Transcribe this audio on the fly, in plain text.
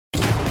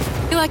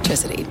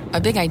Electricity,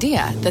 a big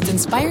idea that's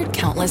inspired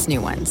countless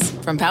new ones.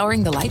 From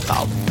powering the light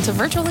bulb to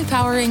virtually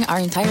powering our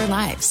entire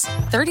lives.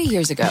 30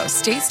 years ago,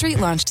 State Street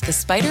launched the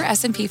Spider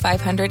S&P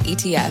 500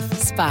 ETF,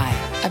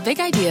 SPY. A big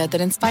idea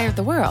that inspired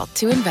the world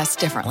to invest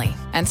differently.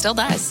 And still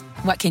does.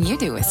 What can you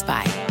do with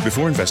SPY?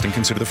 Before investing,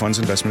 consider the fund's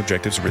investment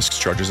objectives, risks,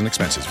 charges, and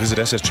expenses. Visit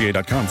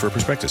ssga.com for a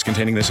prospectus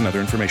containing this and other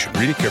information.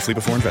 Read it carefully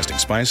before investing.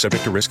 SPY is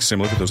subject to risks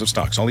similar to those of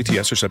stocks. All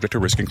ETFs are subject to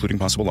risk, including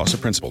possible loss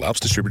of principal. Alps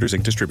Distributors,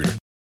 Inc. Distributor.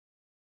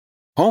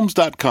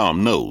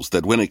 Homes.com knows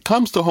that when it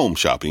comes to home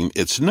shopping,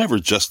 it's never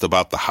just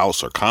about the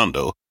house or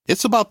condo.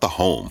 It's about the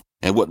home.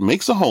 And what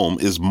makes a home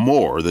is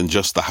more than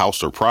just the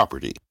house or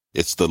property.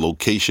 It's the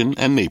location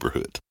and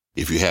neighborhood.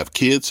 If you have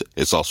kids,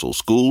 it's also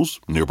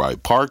schools, nearby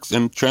parks,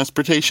 and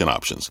transportation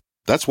options.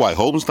 That's why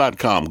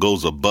Homes.com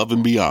goes above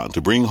and beyond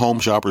to bring home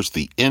shoppers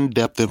the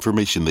in-depth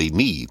information they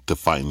need to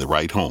find the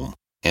right home.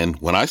 And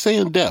when I say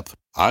in-depth,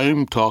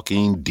 I'm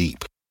talking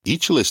deep.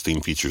 Each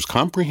listing features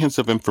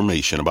comprehensive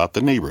information about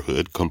the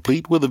neighborhood,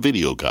 complete with a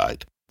video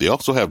guide. They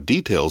also have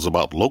details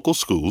about local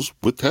schools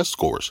with test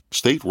scores,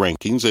 state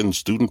rankings, and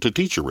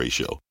student-to-teacher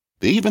ratio.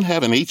 They even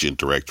have an agent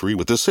directory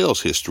with the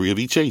sales history of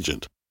each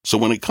agent. So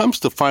when it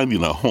comes to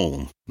finding a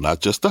home, not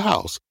just a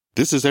house,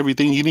 this is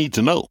everything you need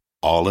to know,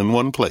 all in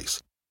one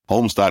place.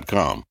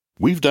 Homes.com.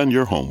 We've done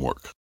your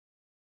homework.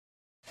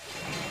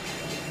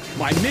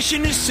 My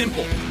mission is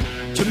simple,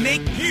 to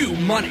make you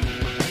money.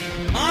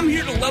 I'm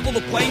here to level the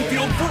playing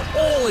field for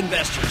all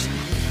investors.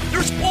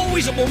 There's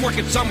always a bull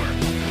market somewhere,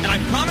 and I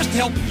promise to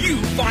help you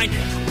find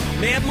it.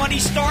 Mad Money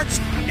starts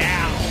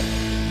now.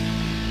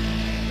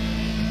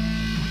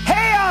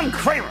 Hey, I'm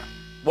Cramer.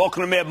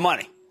 Welcome to Mad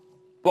Money.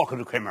 Welcome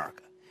to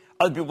Cramerica.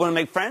 Other people want to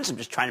make friends. I'm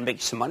just trying to make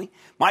you some money.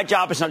 My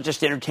job is not just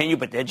to entertain you,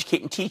 but to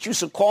educate and teach you.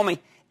 So call me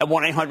at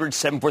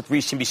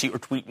 1-800-743-CNBC or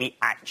tweet me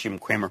at Jim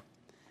Cramer.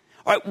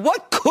 All right,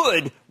 what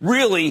could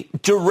really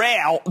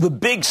derail the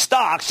big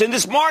stocks in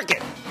this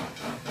market?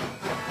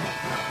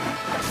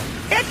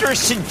 After a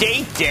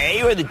sedate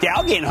day where the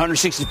Dow gained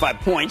 165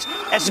 points,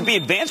 S&P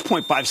advanced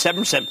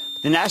 0.57%,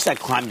 the Nasdaq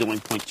climbed to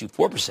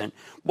 1.24%,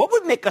 what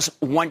would make us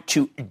want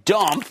to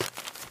dump,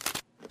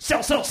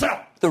 sell,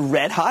 the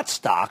red-hot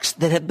stocks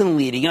that have been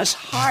leading us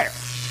higher?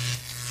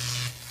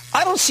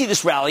 I don't see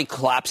this rally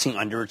collapsing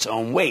under its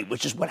own weight,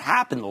 which is what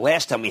happened the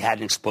last time we had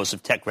an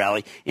explosive tech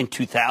rally in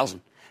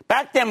 2000.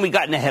 Back then, we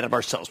got ahead of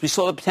ourselves. We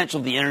saw the potential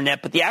of the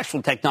Internet, but the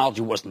actual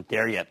technology wasn't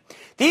there yet.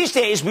 These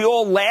days, we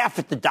all laugh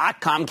at the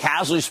dot-com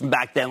casualties from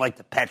back then, like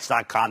the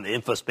Pets.com, the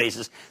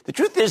InfoSpaces. The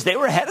truth is, they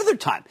were ahead of their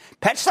time.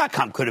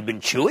 Pets.com could have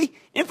been Chewy.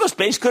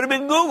 InfoSpace could have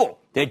been Google.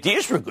 The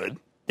ideas were good.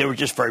 They were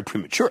just very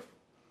premature.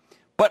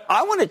 But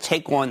I want to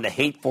take on the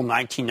hateful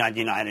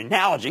 1999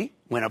 analogy,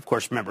 when, of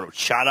course, remember, it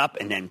shot up,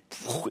 and then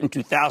in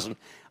 2000.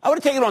 I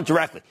want to take it on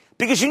directly,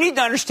 because you need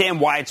to understand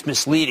why it's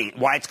misleading,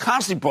 why it's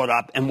constantly brought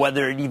up, and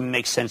whether it even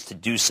makes sense to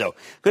do so.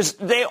 Because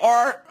they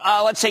are,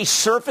 let's say,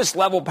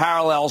 surface-level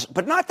parallels,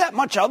 but not that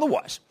much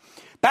otherwise.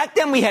 Back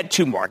then, we had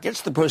two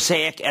markets, the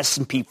prosaic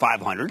S&P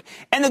 500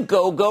 and the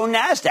go-go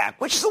NASDAQ,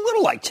 which is a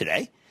little like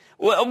today.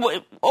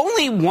 Well,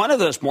 only one of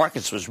those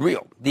markets was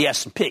real, the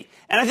S&P.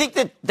 And I think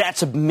that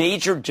that's a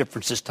major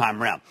difference this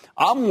time around.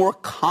 I'm more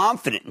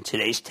confident in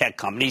today's tech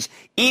companies,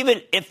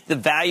 even if the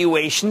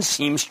valuation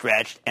seems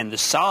stretched and the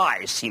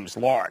size seems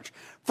large.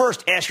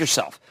 First, ask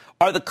yourself,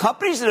 are the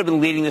companies that have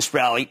been leading this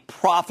rally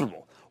profitable?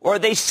 Or are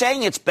they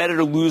saying it's better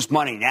to lose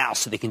money now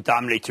so they can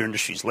dominate their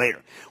industries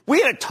later? We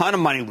had a ton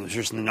of money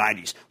losers in the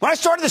 90s. When I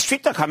started the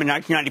Street.com in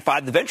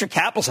 1995, the venture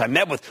capitalists I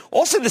met with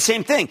all said the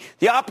same thing.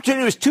 The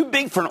opportunity was too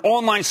big for an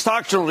online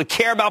stock journal to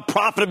care about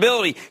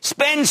profitability.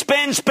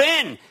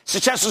 Spend.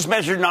 Success was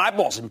measured in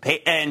eyeballs and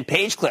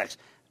page clicks,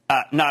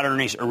 not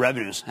earnings or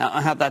revenues.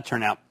 How'd that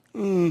turn out?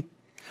 All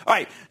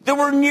right, there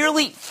were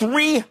nearly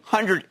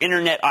 300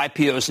 Internet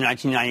IPOs in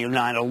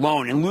 1999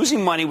 alone, and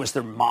losing money was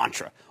their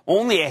mantra.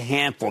 Only a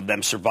handful of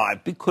them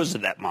survived because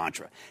of that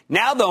mantra.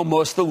 Now, though,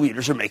 most of the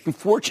leaders are making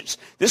fortunes.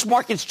 This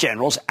market's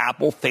generals,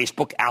 Apple,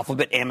 Facebook,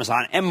 Alphabet,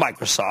 Amazon, and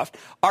Microsoft,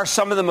 are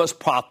some of the most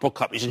profitable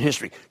companies in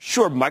history.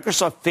 Sure,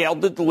 Microsoft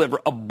failed to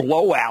deliver a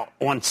blowout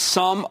on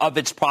some of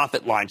its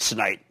profit lines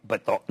tonight,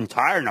 but the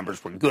entire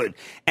numbers were good.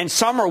 And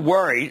some are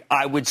worried,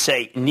 I would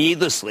say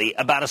needlessly,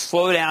 about a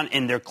slowdown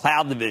in their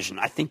cloud division.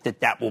 I think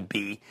that will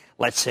be,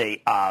 let's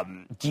say,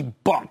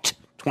 debunked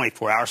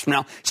 24 hours from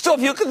now. Still, if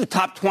you look at the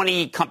top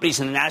 20 companies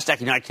in the NASDAQ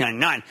in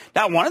 1999,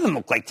 not one of them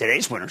looked like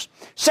today's winners.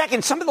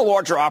 Second, some of the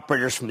larger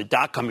operators from the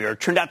dot-com era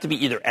turned out to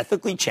be either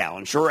ethically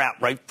challenged or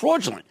outright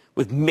fraudulent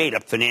with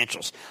made-up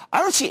financials. I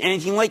don't see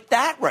anything like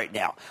that right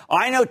now.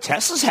 I know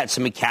Tesla's had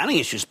some accounting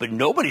issues, but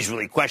nobody's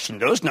really questioned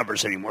those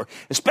numbers anymore,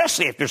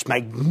 especially if there's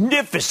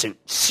magnificent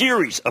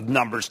series of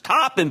numbers,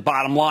 top and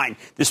bottom line,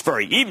 this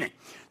very evening.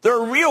 There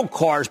are real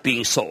cars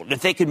being sold. And if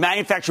they could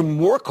manufacture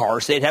more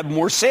cars, they'd have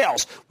more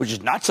sales, which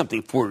is not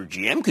something Ford or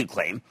GM could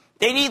claim.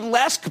 They need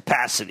less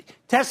capacity.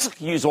 Tesla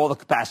can use all the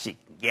capacity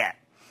it can get.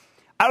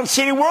 I don't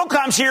see any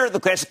WorldComs here, the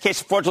classic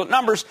case of fraudulent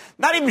numbers.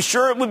 Not even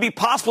sure it would be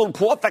possible to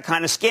pull off that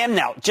kind of scam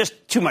now.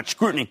 Just too much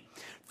scrutiny.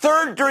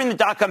 Third, during the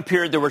dot-com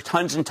period, there were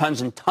tons and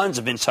tons and tons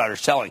of insider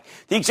selling.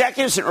 The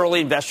executives and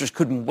early investors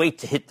couldn't wait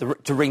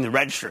to ring the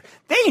register.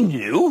 They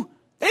knew.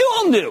 They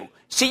all knew.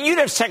 See, you'd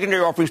have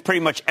secondary offerings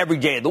pretty much every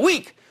day of the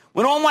week.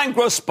 When online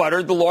growth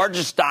sputtered, the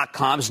largest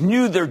dot-coms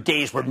knew their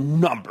days were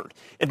numbered.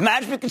 If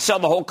management could sell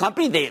the whole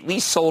company, they at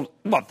least sold,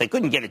 well, if they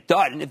couldn't get it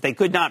done, if they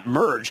could not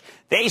merge,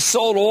 they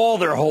sold all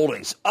their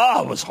holdings.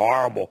 Oh, it was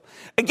horrible.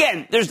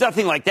 Again, there's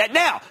nothing like that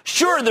now.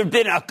 Sure, there have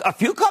been a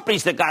few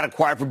companies that got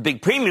acquired for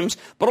big premiums,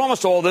 but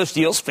almost all those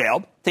deals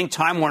failed. Think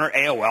Time Warner,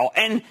 AOL,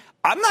 and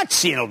I'm not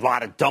seeing a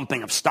lot of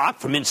dumping of stock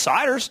from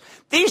insiders.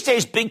 These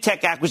days, big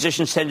tech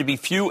acquisitions tend to be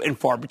few and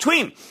far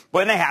between.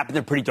 When they happen,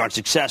 they're pretty darn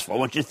successful. I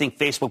want you to think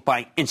Facebook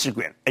buying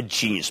Instagram, a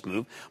genius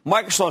move.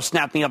 Microsoft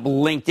snapping up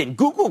LinkedIn.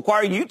 Google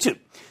acquiring YouTube.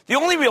 The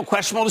only real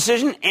questionable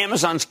decision,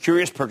 Amazon's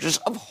curious purchase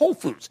of Whole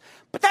Foods.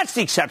 But that's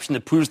the exception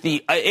that proves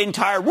the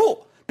entire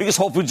rule, because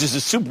Whole Foods is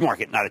a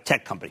supermarket, not a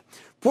tech company.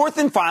 Fourth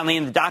and finally,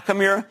 in the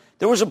dot-com era,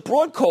 there was a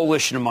broad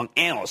coalition among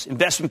analysts,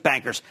 investment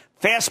bankers,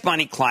 fast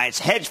money clients,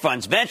 hedge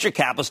funds, venture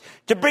capitalists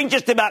to bring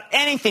just about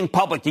anything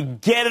public to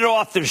get it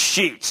off their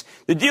sheets.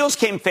 The deals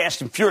came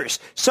fast and furious,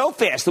 so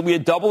fast that we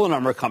had double the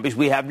number of companies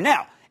we have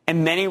now.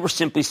 And many were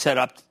simply set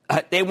up,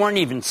 they weren't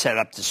even set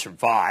up to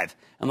survive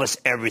unless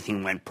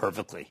everything went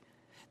perfectly.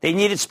 They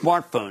needed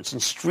smartphones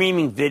and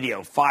streaming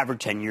video 5 or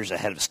 10 years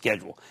ahead of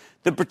schedule.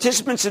 The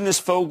participants in this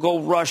faux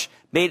gold rush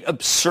made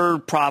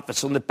absurd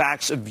profits on the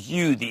backs of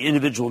you, the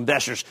individual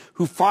investors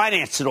who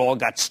financed it all,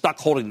 got stuck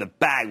holding the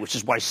bag, which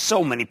is why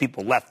so many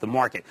people left the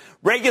market.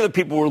 Regular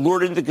people were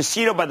lured into the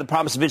casino by the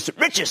promise of instant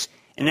riches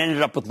and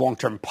ended up with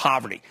long-term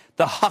poverty.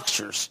 The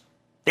hucksters,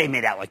 they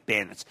made out like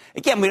bandits.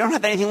 Again, we don't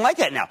have anything like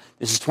that now.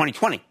 This is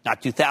 2020,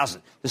 not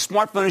 2000. The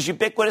smartphone is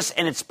ubiquitous,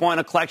 and it's spawned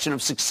a collection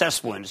of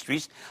successful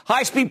industries.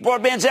 High-speed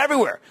broadband's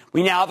everywhere.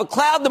 We now have a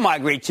cloud to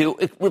migrate to,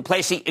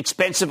 replacing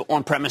expensive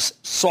on-premise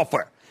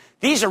software.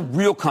 These are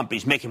real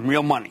companies making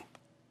real money.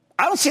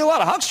 I don't see a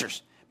lot of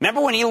hucksters.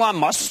 Remember when Elon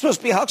Musk was supposed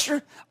to be a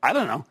huckster? I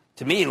don't know.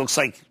 To me, it looks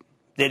like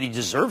that he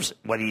deserves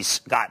what he's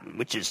gotten,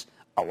 which is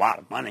a lot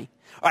of money.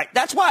 All right,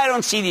 that's why I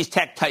don't see these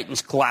tech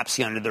titans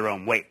collapsing under their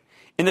own weight.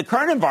 In the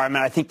current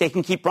environment, I think they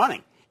can keep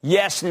running.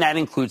 Yes, and that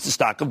includes the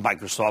stock of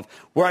Microsoft,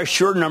 where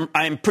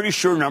I'm pretty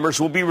sure numbers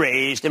will be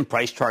raised and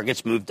price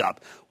targets moved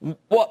up.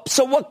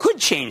 So what could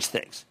change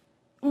things?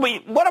 I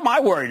mean, what am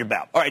I worried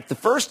about? All right, the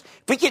first,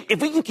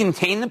 if we can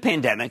contain the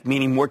pandemic,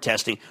 meaning more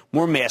testing,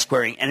 more mask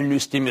wearing, and a new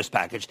stimulus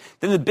package,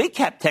 then the big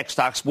cap tech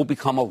stocks will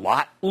become a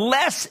lot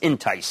less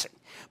enticing.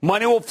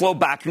 Money will flow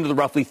back into the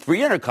roughly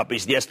 300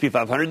 companies, the S&P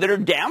 500, that are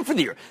down for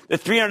the year. The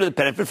 300 that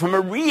benefit from a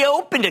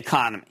reopened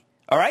economy.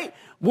 All right?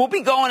 We'll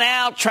be going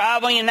out,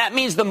 traveling, and that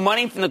means the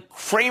money from the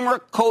Cramer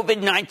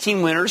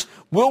COVID-19 winners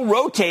will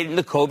rotate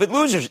into COVID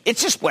losers.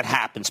 It's just what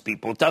happens,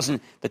 people.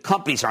 The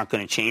companies aren't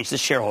going to change. The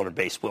shareholder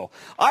base will.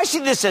 I see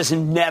this as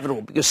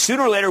inevitable because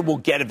sooner or later we'll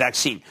get a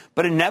vaccine.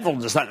 But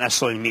inevitable does not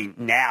necessarily mean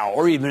now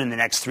or even in the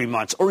next 3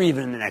 months or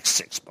even in the next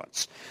 6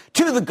 months.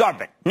 To the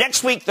government.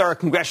 Next week, there are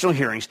congressional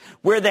hearings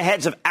where the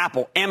heads of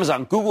Apple,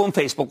 Amazon, Google, and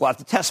Facebook will have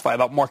to testify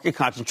about market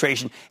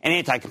concentration and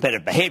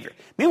anti-competitive behavior.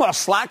 Meanwhile,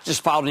 Slack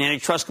just filed an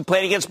antitrust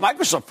complaint against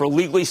Microsoft for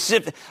illegally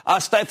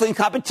stifling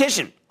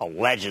competition,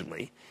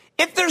 allegedly.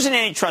 If there's an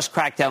antitrust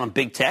crackdown on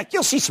big tech,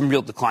 you'll see some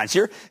real declines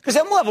here because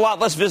then we'll have a lot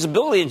less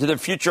visibility into their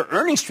future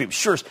earnings streams.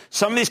 Sure,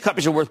 some of these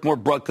companies are worth more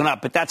broken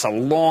up, but that's a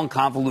long,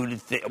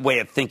 convoluted way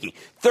of thinking.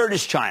 Third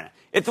is China.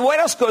 If the White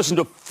House goes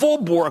into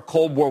full-bore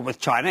Cold War with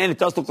China, and it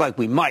does look like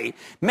we might,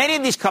 many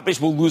of these companies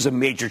will lose a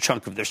major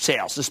chunk of their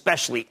sales,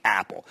 especially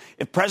Apple.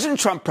 If President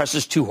Trump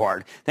presses too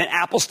hard, then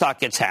Apple stock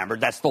gets hammered.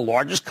 That's the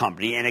largest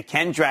company, and it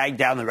can drag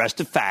down the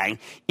rest of FANG,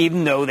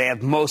 even though they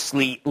have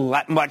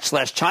much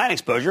less China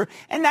exposure,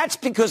 and that's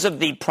because of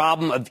the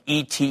problem of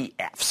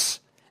ETFs.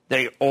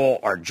 They all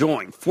are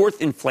joined.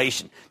 Fourth,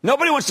 inflation.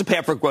 Nobody wants to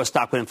pay for a growth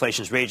stock when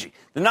inflation is raging.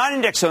 The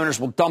non-index owners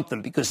will dump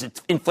them because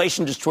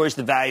inflation destroys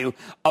the value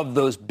of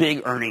those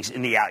big earnings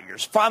in the out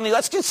years. Finally,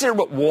 let's consider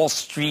what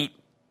most Wall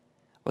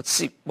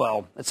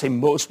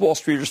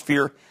Streeters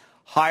fear.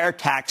 Higher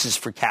taxes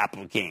for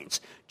capital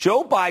gains.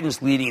 Joe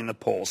Biden's leading in the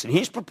polls, and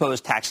he's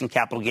proposed taxing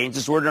capital gains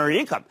as ordinary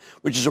income,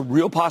 which is a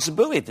real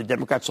possibility if the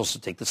Democrats also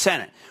take the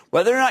Senate.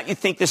 Whether or not you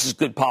think this is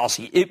good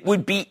policy, it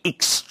would be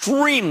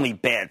extremely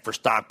bad for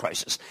stock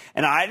prices.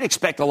 And I'd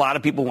expect a lot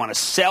of people want to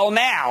sell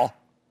now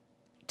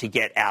to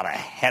get out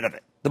ahead of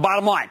it. The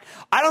bottom line,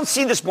 I don't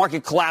see this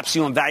market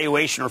collapsing on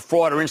valuation or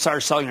fraud or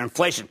insider selling or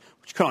inflation,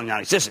 which is currently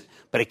non-existent,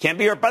 but it can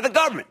be hurt by the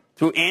government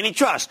through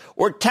antitrust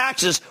or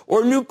taxes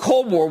or a new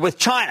Cold War with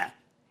China.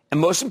 And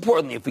most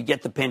importantly, if we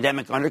get the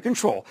pandemic under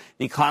control,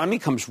 the economy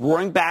comes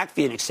roaring back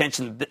via an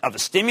extension of a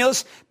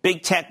stimulus,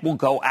 big tech will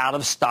go out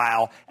of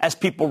style as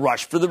people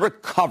rush for the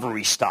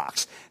recovery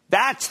stocks.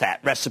 That's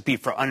that recipe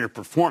for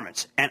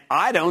underperformance. And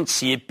I don't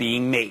see it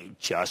being made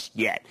just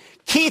yet.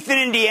 Keith in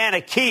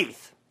Indiana.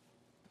 Keith.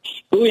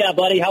 Booyah,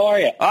 buddy. How are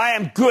you? I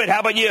am good. How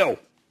about you?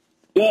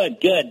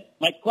 Good.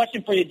 My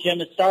question for you,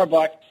 Jim, is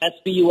Starbucks,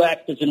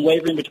 SBUX, has been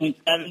wavering between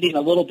 70 and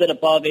a little bit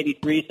above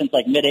 83 since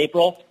like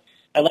mid-April.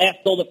 I last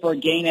sold it for a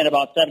gain at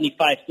about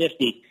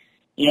 75.50.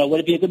 Would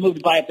it be a good move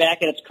to buy it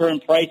back at its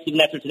current price, even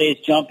after today's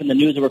jump and the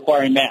news of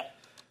requiring math?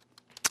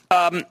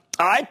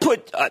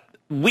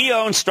 We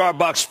own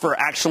Starbucks for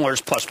Action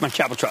Alerts Plus, my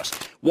Chapel Trust.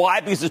 Why?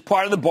 Because it's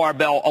part of the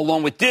barbell,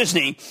 along with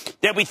Disney,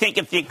 that we think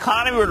if the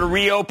economy were to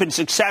reopen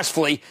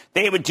successfully,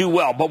 they would do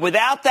well. But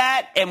without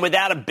that, and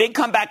without a big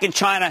comeback in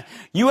China,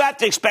 you have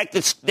to expect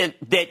that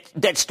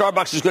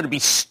Starbucks is going to be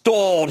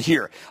stalled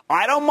here.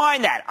 I don't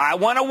mind that. I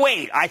want to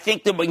wait. I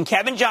think that when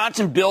Kevin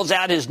Johnson builds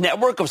out his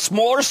network of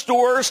smaller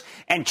stores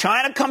and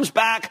China comes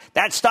back,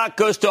 that stock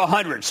goes to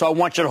 100. So I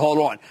want you to hold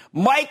on.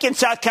 Mike in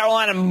South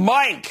Carolina.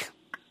 Mike.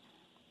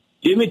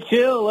 Jimmy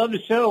Chill, love the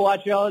show.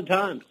 Watch you all the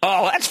time.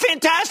 Oh, that's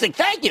fantastic.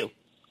 Thank you.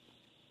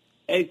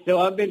 Hey,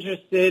 so I'm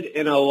interested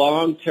in a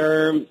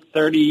long-term,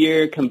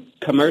 30-year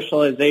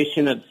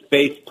commercialization of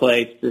space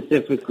play,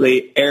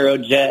 specifically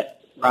Aerojet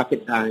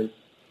Rocketdyne.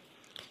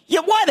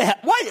 Yeah, why the hell?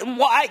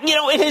 Why?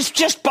 It has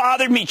just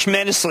bothered me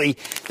tremendously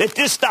that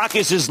this stock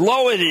is as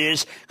low as it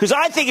is, because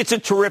I think it's a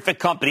terrific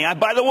company.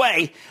 By the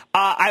way,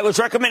 I was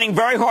recommending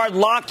very hard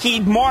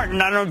Lockheed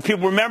Martin. I don't know if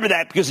people remember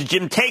that because of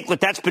Jim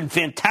Takelet. That's been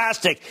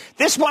fantastic.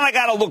 This one I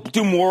got to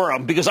do more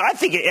of because I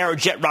think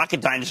Aerojet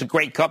Rocketdyne is a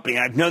great company.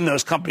 I've known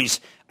those companies.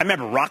 I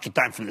remember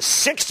Rocketdyne from the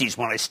 60s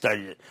when I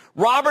studied it.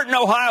 Robert in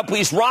Ohio,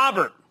 please.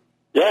 Robert.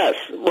 Yes,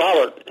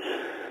 Robert.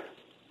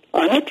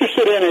 I'm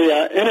interested in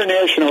an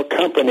international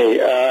company.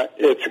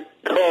 It's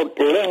called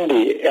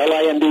Linde,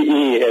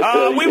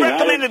 L-I-N-D-E. We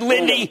recommended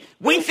Linde.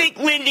 We think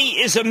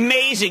Linde is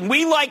amazing.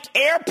 We like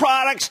Air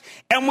Products,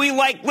 and we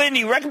like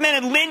Linde. We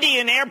recommended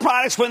Linde and Air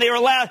Products when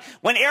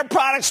Air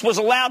Products was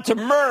allowed to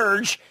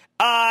merge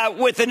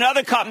with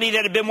another company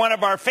that had been one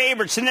of our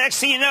favorites. And the next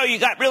thing you know, you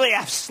got really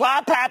a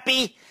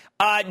slap-happy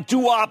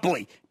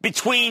duopoly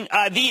between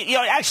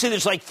actually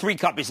there's like three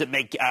companies that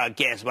make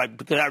gas,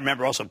 because I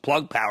remember also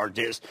Plug Power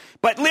does.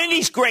 But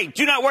Linde's great.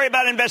 Do not worry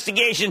about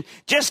investigation.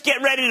 Just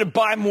get ready to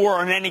buy more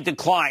on any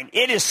decline.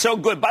 It is so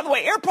good. By the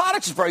way, Air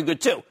Products is very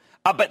good too.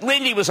 But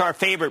Linde was our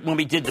favorite when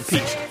we did the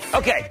piece.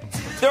 Okay,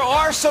 there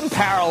are some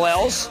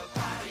parallels,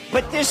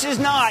 but this is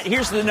not.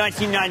 Here's the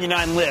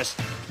 1999 list.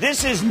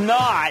 This is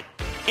not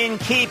in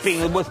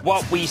keeping with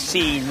what we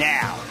see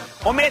now.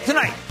 On Mad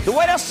Tonight, the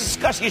White House is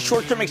discussing a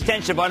short-term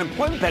extension of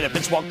unemployment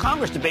benefits while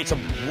Congress debates a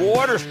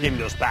broader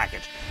stimulus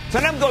package.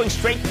 Tonight I'm going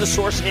straight to the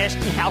source and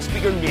asking House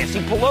Speaker Nancy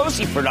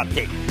Pelosi for an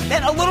update.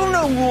 Then a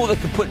little-known rule that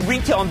could put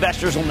retail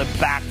investors on the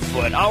back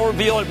foot. I'll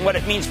reveal it, what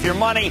it means for your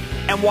money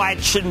and why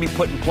it shouldn't be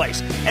put in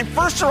place. And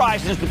First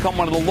Horizon has become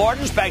one of the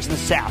largest banks in the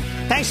South,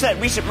 thanks to that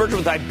recent merger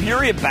with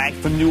Iberia Bank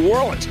from New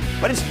Orleans.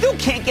 But it still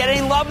can't get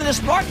any love in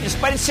this market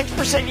despite its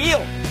 6%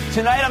 yield.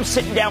 Tonight, I'm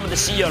sitting down with the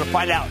CEO to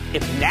find out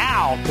if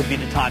now could be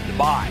the time to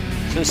buy.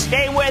 So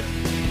stay with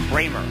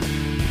Cramer.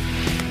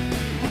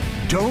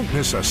 Don't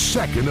miss a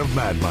second of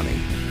Mad Money.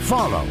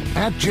 Follow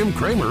 @Jim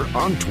Cramer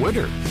on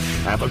Twitter.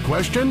 Have a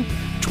question?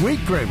 Tweet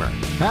Cramer.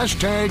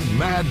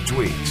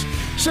 #MadTweets.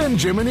 Send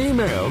Jim an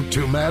email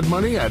to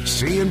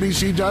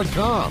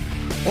madmoney@cnbc.com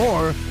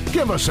or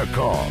give us a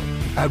call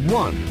at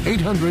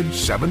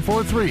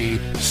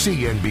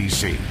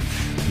 1-800-743-CNBC.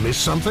 Miss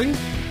something?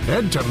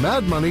 Head to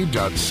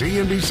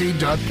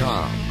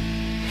madmoney.cnbc.com.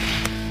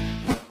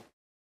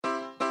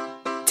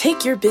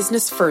 Take your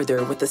business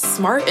further with the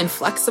smart and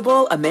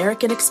flexible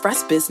American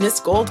Express Business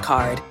Gold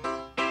Card.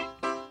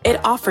 It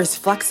offers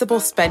flexible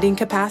spending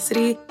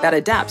capacity that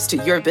adapts to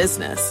your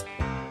business.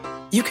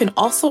 You can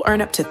also earn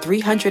up to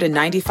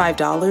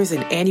 $395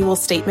 in annual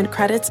statement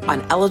credits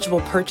on eligible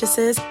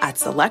purchases at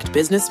select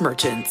business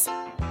merchants.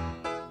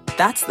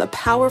 That's the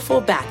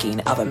powerful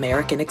backing of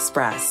American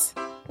Express.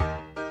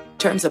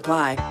 Terms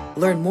apply.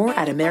 Learn more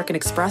at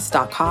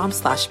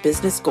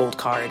americanexpress.com/business gold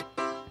card.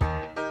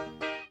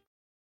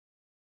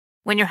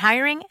 When you're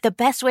hiring, the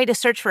best way to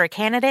search for a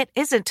candidate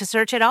isn't to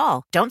search at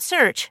all. Don't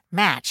search,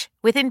 match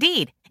with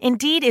Indeed.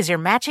 Indeed is your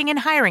matching and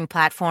hiring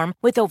platform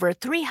with over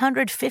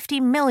 350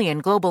 million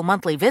global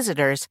monthly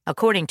visitors,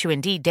 according to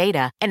Indeed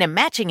data, and a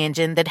matching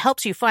engine that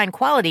helps you find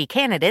quality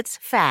candidates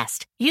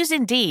fast. Use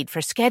Indeed for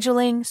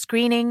scheduling,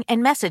 screening,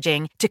 and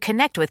messaging to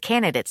connect with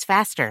candidates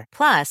faster.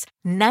 Plus,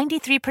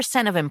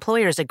 93% of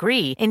employers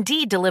agree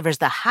Indeed delivers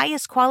the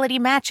highest quality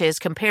matches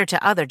compared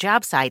to other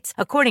job sites,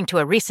 according to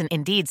a recent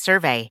Indeed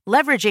survey.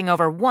 Leveraging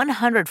over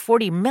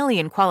 140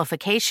 million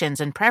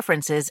qualifications and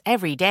preferences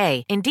every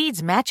day,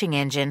 Indeed's matching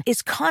engine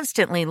is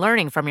constantly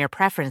learning from your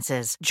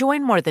preferences.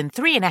 Join more than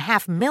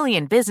 3.5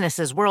 million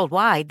businesses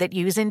worldwide that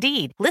use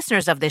Indeed.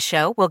 Listeners of this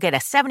show will get a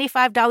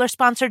 $75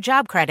 sponsored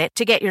job credit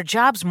to get your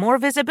jobs more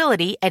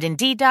visibility at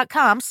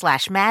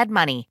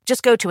Indeed.com/madmoney.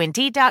 Just go to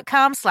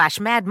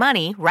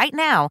Indeed.com/madmoney right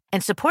now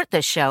and support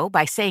this show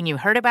by saying you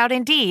heard about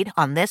Indeed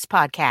on this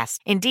podcast.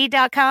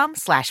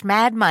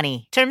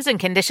 Indeed.com/madmoney. Terms and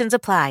conditions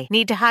apply.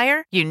 Need to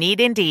hire? You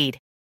need Indeed.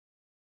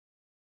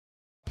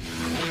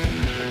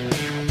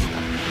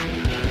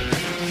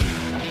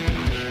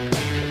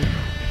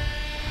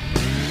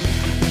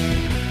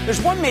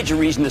 There's one major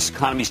reason this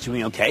economy is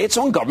doing okay. It's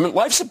on government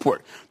life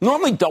support.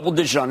 Normally,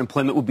 double-digit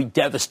unemployment would be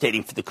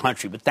devastating for the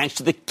country, but thanks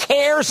to the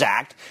CARES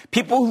Act,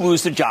 people who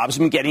lose their jobs have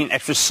been getting an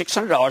extra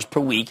 $600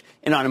 per week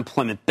in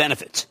unemployment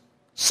benefits.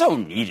 So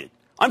needed.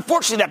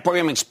 Unfortunately, that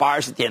program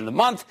expires at the end of the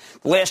month.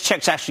 The last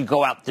checks actually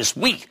go out this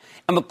week.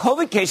 And with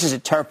COVID cases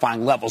at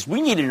terrifying levels, we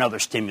need another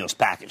stimulus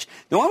package.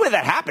 The only way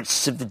that happens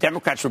is if the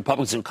Democrats and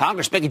Republicans in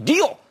Congress make a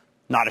deal.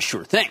 Not a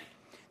sure thing.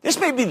 This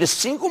may be the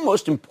single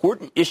most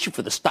important issue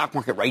for the stock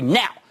market right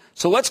now.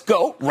 So let's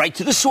go right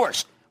to the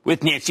source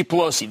with Nancy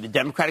Pelosi, the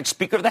Democratic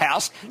Speaker of the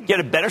House, get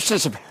a better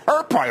sense of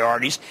her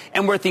priorities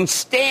and where things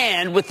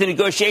stand with the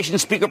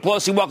negotiations. Speaker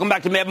Pelosi, welcome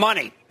back to Mad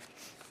Money.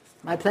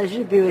 My pleasure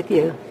to be with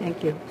you.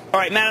 Thank you. All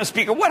right, Madam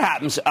Speaker, what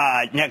happens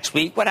next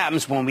week? What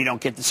happens when we don't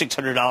get the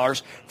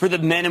 $600 for the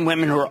men and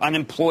women who are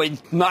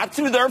unemployed, not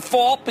through their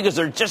fault, because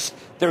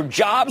their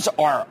jobs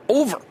are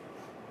over?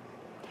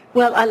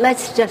 Well,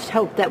 let's just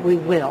hope that we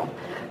will.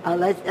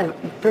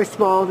 First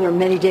of all, there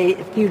are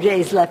a few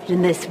days left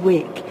in this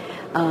week.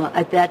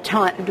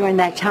 During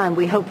that time,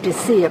 we hope to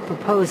see a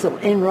proposal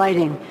in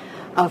writing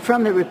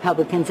from the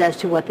Republicans as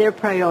to what their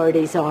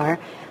priorities are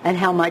and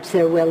how much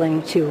they're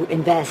willing to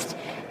invest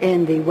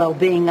in the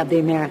well-being of the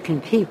American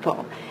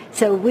people.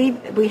 So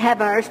we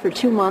have ours for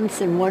 2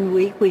 months and 1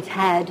 week. We've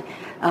had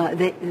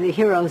the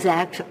HEROES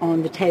Act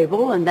on the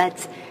table, and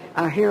that's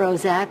our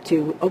HEROES Act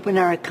to open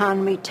our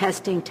economy,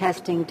 testing,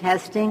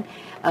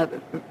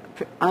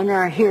 honor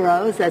our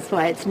heroes, that's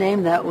why it's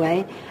named that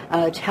way,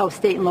 to help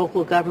state and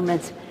local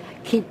governments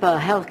keep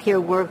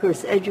healthcare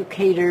workers,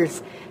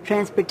 educators,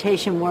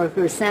 transportation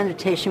workers,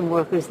 sanitation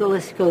workers, the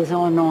list goes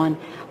on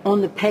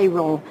the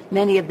payroll.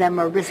 Many of them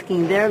are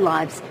risking their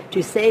lives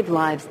to save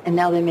lives, and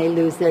now they may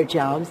lose their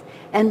jobs.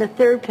 And the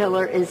third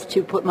pillar is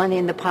to put money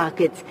in the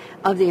pockets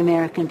of the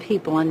American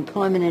people,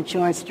 unemployment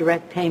insurance,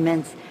 direct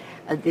payments,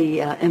 the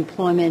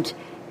employment,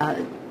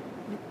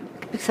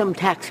 some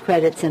tax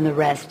credits and the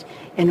rest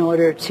in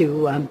order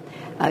to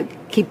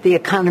keep the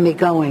economy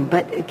going.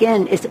 But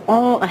again, it's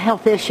all a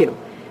health issue.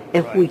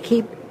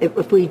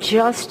 If we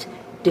just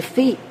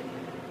defeat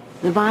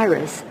the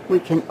virus, we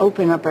can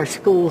open up our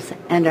schools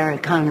and our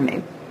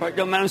economy. Right,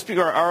 no, Madam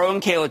Speaker, our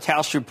own Kayla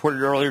Tauscher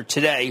reported earlier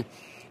today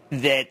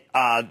that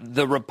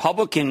the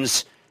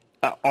Republicans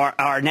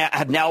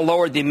have now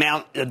lowered the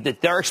amount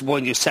that they're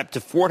willing to accept to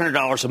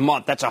 $400 a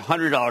month. That's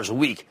 $100 a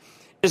week.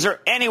 Is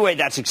there any way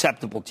that's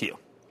acceptable to you?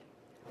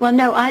 Well,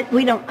 no,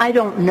 I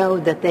don't know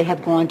that they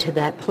have gone to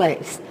that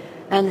place.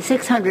 And the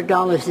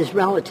 $600 is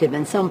relative.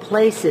 In some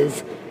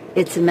places,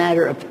 it's a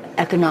matter of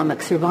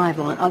economic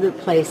survival. In other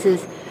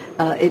places,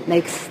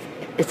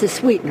 it's a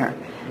sweetener.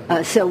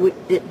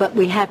 But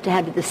we have to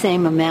have the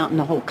same amount in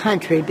the whole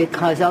country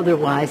because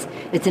otherwise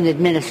it's an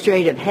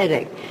administrative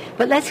headache.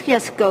 But let's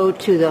just go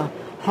to the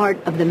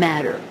heart of the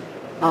matter.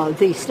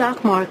 The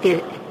stock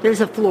market,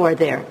 there's a floor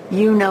there.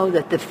 You know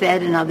that the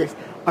Fed and others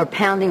are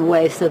pounding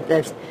away so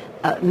that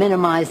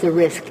minimize the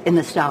risk in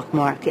the stock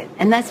market.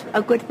 And that's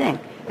a good thing.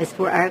 It's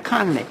for our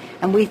economy.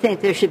 And we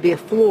think there should be a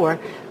floor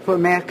for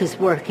America's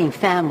working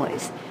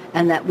families,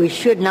 and that we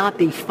should not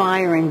be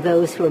firing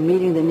those who are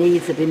meeting the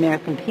needs of the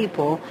American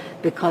people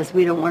because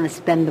we don't want to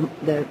spend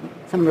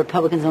some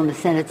Republicans on the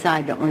Senate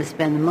side don't want to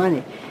spend the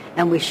money.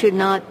 And we should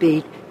not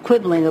be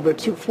quibbling over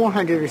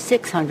 $400 or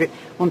 $600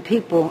 when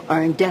people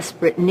are in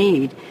desperate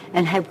need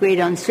and have great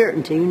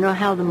uncertainty. You know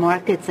how the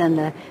markets and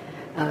the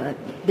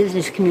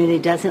business community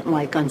doesn't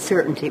like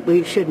uncertainty.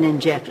 We shouldn't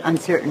inject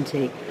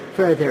uncertainty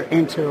further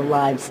into the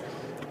lives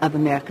of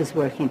America's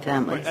working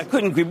families. I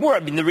couldn't agree more. I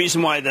mean, the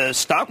reason why the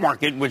stock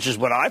market, which is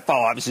what I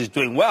follow, obviously is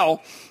doing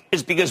well,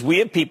 is because we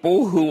have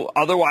people who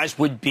otherwise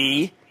would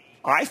be,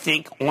 I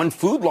think, on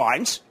food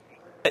lines,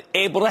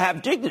 able to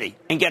have dignity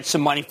and get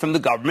some money from the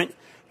government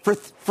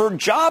for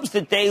jobs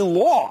that they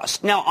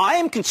lost. Now, I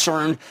am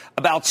concerned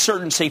about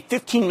certain, say,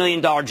 $15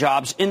 million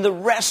jobs in the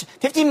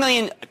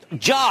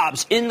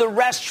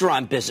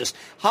restaurant business,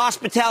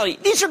 hospitality.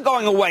 These are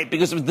going away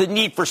because of the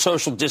need for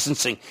social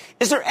distancing.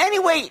 Is there any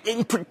way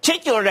in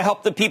particular to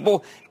help the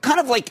people,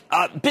 kind of like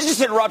business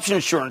interruption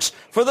insurance,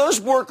 for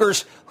those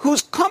workers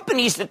whose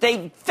companies that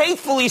they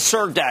faithfully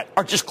served at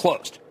are just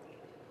closed?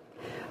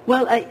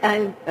 Well,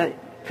 I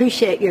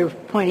appreciate your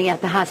pointing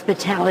out the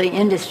hospitality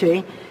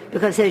industry,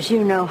 because as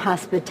you know,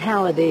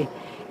 hospitality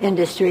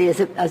industry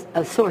is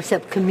a source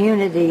of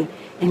community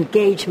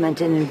engagement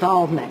and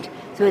involvement.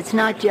 So it's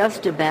not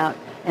just about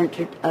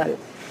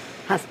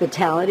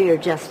hospitality or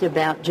just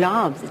about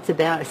jobs. It's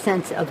about a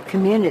sense of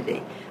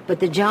community. But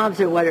the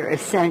jobs are what are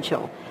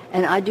essential.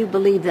 And I do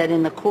believe that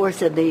in the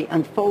course of the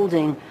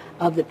unfolding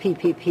of the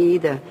PPP,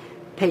 the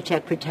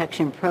Paycheck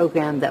Protection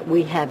Program, that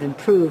we have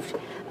improved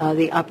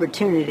the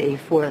opportunity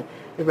for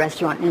the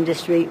restaurant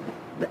industry.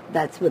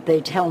 That's what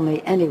they tell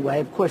me anyway.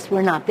 Of course,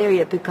 we're not there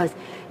yet because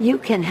you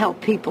can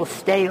help people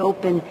stay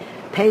open,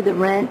 pay the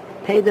rent,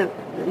 pay the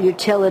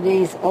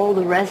utilities, all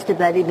the rest of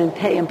that, even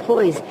pay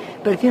employees.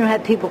 But if you don't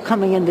have people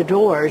coming in the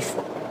doors,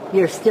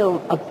 you're still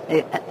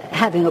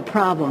having a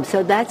problem.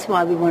 So that's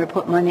why we want to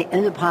put money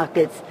in the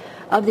pockets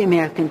of the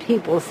American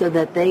people so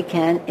that they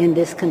can, in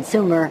this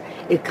consumer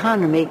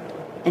economy,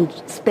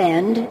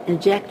 and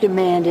inject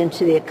demand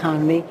into the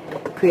economy,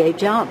 create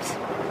jobs.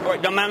 All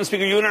right, now, Madam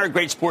Speaker, you and I are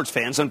great sports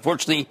fans.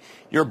 Unfortunately,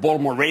 you're a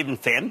Baltimore Raven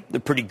fan. They're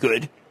pretty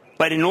good.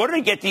 But in order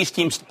to get these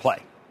teams to play,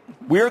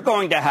 we're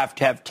going to have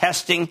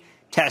testing,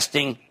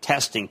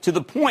 to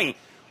the point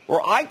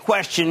where I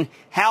question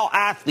how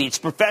athletes,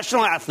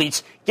 professional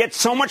athletes, get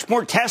so much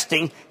more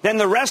testing than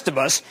the rest of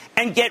us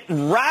and get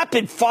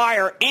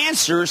rapid-fire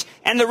answers,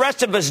 and the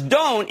rest of us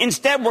don't.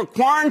 Instead, we're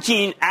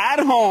quarantined at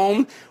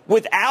home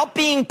without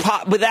being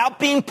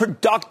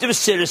productive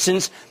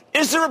citizens.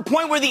 Is there a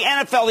point where the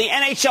NFL, the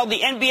NHL, the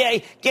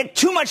NBA get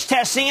too much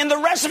testing and the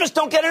rest of us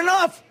don't get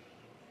enough?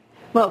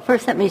 Well,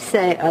 first let me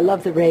say I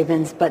love the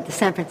Ravens, but the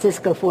San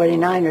Francisco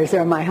 49ers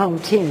are my home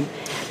team.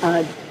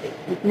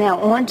 Now,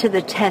 on to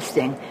the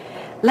testing.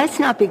 Let's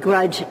not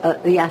begrudge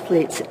the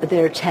athletes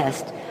their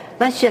test.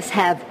 Let's just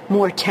have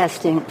more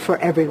testing for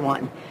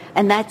everyone.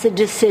 And that's a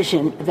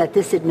decision that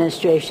this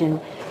administration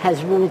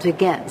has ruled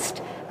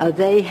against.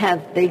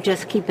 They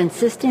just keep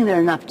insisting there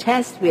are enough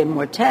tests. We have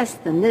more tests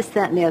than this,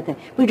 that, and the other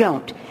thing. We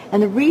don't.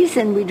 And the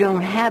reason we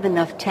don't have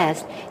enough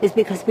tests is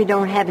because we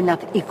don't have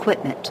enough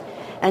equipment.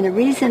 And the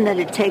reason that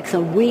it takes a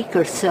week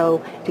or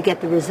so to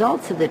get the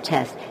results of the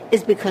test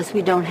is because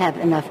we don't have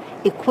enough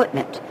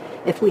equipment.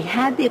 If we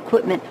had the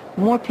equipment,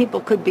 more people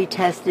could be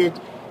tested,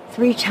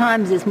 3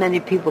 times as many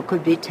people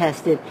could be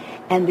tested,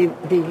 and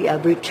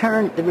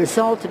the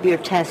result of your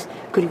test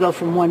could go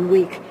from 1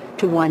 week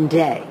to 1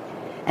 day.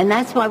 And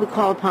that's why we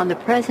call upon the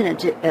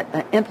president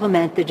to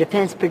implement the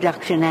Defense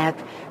Production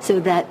Act so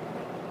that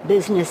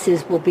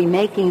businesses will be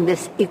making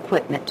this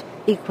equipment,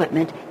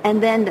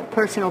 and then the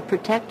personal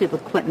protective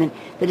equipment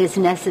that is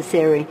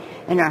necessary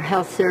in our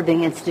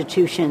health-serving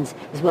institutions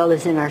as well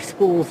as in our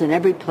schools and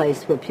every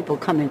place where people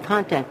come in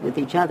contact with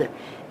each other.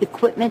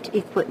 Equipment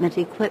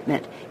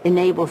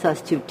enables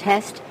us to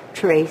test,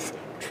 trace,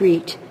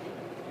 treat,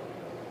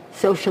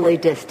 socially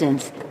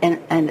distance,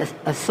 and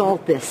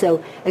assault this.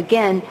 So,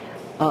 again,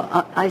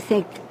 I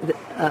think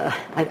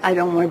I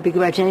don't want to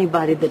begrudge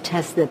anybody the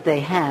tests that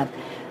they have,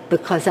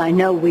 because I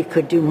know we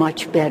could do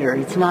much better.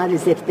 It's not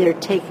as if they're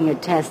taking a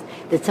test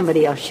that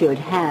somebody else should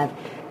have.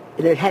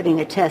 They're having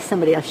a test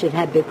somebody else should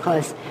have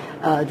because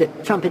the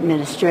Trump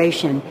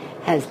administration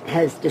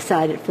has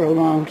decided for a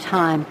long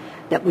time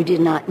that we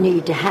did not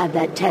need to have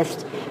that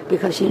test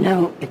because, you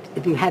know,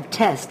 if you have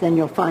tests, then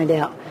you'll find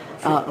out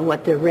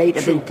what the rate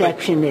of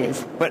infection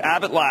is. But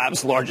Abbott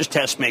Labs, largest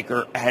test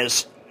maker,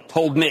 has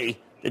told me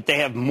that they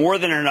have more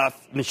than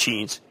enough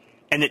machines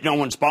and that no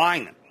one's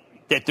buying them,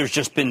 that there's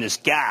just been this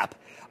gap.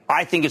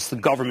 I think it's the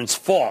government's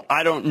fault.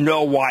 I don't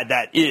know why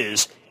that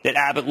is, that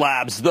Abbott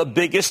Labs, the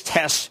biggest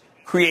test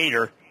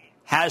creator,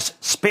 has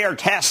spare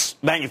tests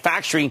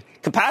manufacturing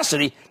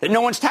capacity that no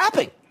one's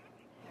tapping.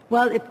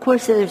 Well, of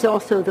course, there's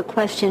also the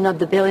question of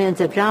the billions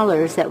of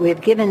dollars that we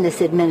have given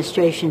this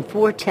administration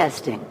for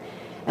testing.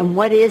 And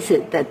what is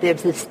it that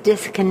there's this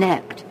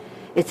disconnect?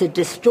 It's a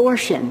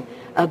distortion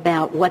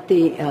about what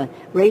the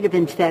rate of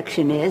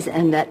infection is,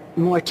 and that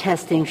more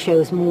testing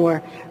shows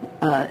more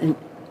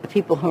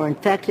people who are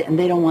infected, and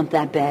they don't want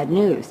that bad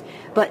news.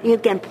 But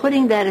again,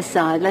 putting that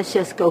aside, let's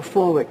just go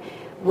forward.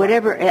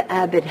 Whatever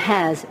Abbott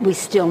has, we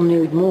still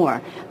need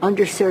more.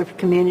 Underserved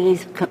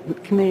communities,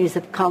 communities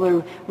of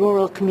color,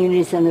 rural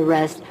communities, and the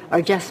rest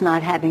are just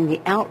not having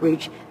the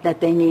outreach that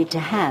they need to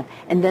have.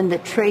 And then the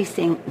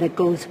tracing that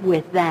goes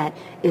with that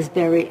is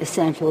very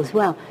essential as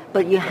well.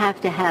 But you have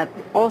to have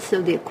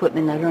also the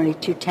equipment not only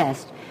to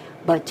test,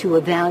 but to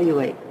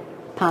evaluate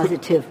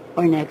positive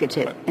or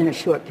negative in a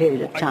short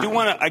period of time.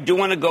 I do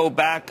want to go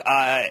back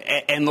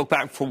and look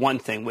back for one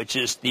thing, which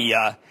is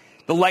the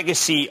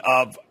legacy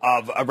of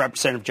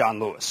Representative John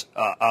Lewis,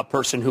 a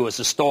person who was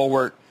a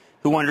stalwart,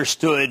 who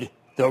understood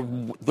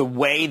the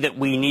way that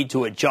we need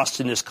to adjust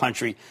in this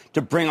country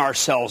to bring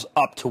ourselves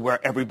up to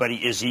where everybody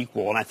is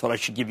equal. And I thought I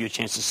should give you a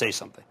chance to say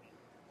something.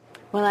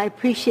 Well, I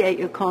appreciate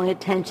your calling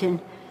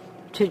attention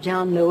to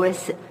John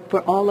Lewis.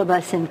 For all of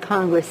us in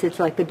Congress, it's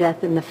like a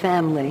death in the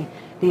family,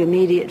 the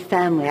immediate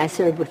family. I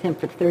served with him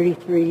for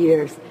 33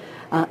 years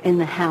in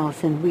the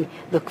House, and we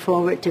look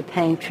forward to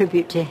paying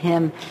tribute to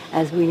him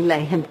as we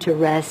lay him to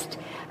rest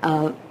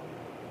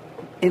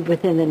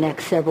within the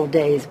next several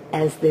days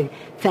as the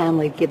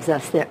family gives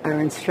us our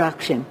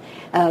instruction.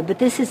 But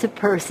this is a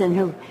person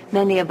who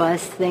many of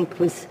us think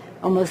was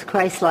almost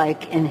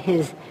Christ-like in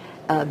his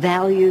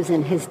values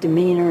and his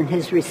demeanor and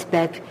his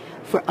respect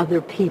for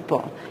other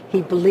people.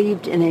 He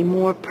believed in a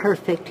more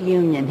perfect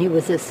union. He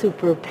was a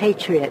super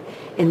patriot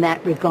in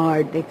that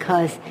regard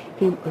because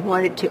he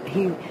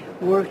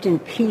worked in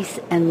peace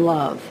and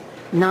love.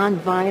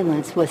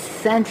 Nonviolence was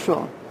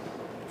central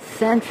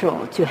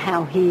to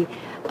how he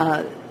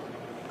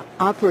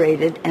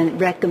operated and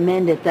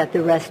recommended that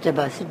the rest of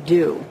us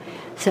do.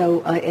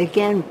 So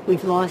again,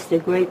 we've lost a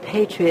great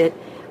patriot.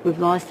 We've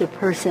lost a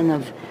person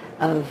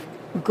of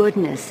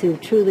goodness who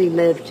truly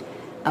lived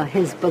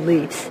his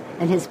beliefs,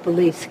 and his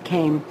beliefs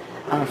came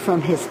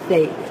from his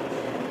faith.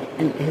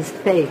 And his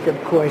faith,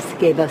 of course,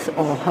 gave us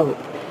all hope.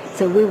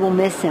 So we will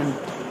miss him.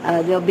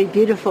 There'll be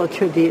beautiful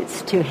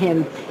tributes to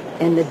him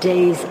in the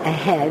days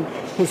ahead.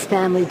 His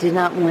family did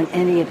not want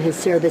any of his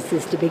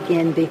services to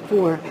begin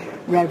before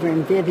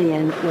Reverend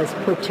Vivian was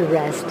put to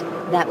rest.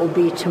 That will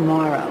be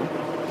tomorrow.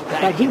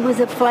 But he was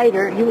a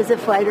fighter. He was a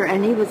fighter,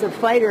 and he was a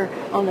fighter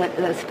on the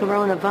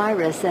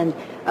coronavirus. And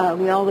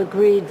we all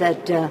agreed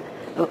that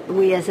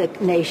we as a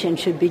nation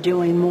should be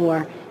doing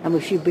more, and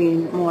we should be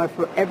more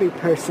for every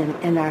person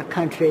in our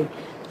country.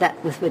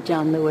 That was what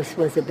John Lewis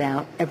was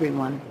about,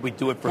 everyone. We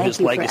do it for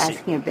his legacy. Thank you for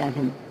asking about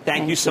him.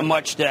 Thank you so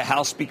much to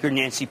House Speaker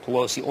Nancy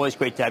Pelosi. Always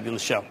great to have you on the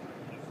show.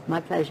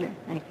 My pleasure.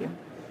 Thank you.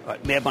 All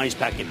right, Mad Money's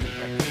back in.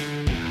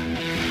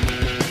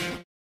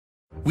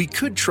 We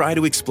could try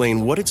to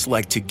explain what it's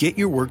like to get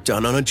your work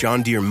done on a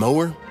John Deere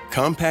mower,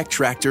 compact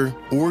tractor,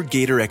 or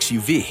Gator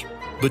XUV.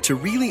 But to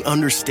really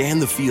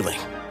understand the feeling,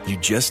 you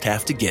just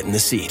have to get in the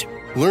seat.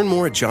 Learn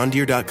more at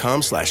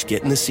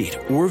johndeere.com/get-in-the-seat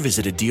or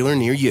visit a dealer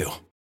near you.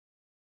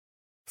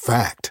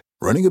 Fact.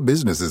 Running a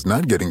business is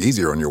not getting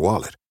easier on your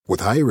wallet. With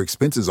higher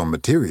expenses on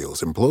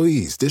materials,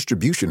 employees,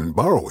 distribution, and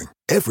borrowing,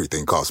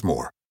 everything costs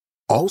more.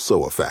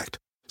 Also a fact.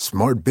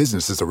 Smart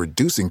businesses are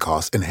reducing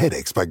costs and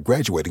headaches by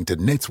graduating to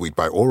NetSuite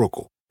by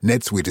Oracle.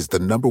 NetSuite is the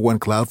 #1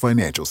 cloud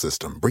financial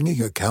system,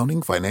 bringing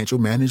accounting, financial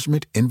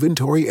management,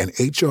 inventory, and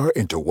HR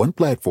into one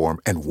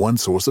platform and one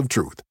source of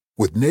truth.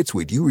 With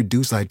NetSuite, you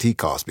reduce IT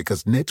costs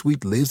because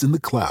NetSuite lives in the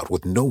cloud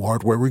with no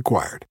hardware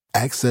required.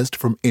 Accessed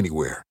from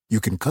anywhere, you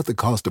can cut the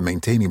cost of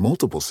maintaining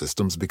multiple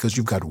systems because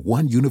you've got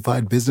one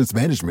unified business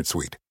management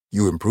suite.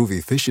 You improve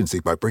efficiency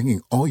by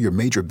bringing all your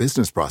major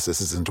business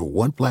processes into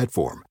one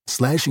platform,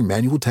 slashing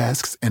manual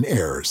tasks and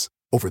errors.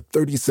 Over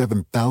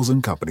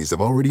 37,000 companies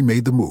have already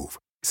made the move.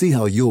 See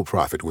how you'll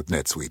profit with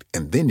NetSuite,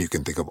 and then you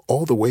can think of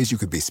all the ways you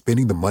could be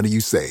spending the money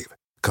you save.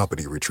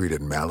 Company retreat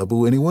in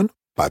Malibu, anyone?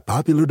 By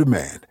popular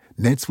demand,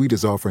 NetSuite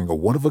is offering a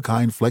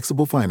one-of-a-kind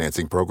flexible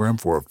financing program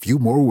for a few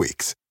more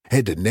weeks.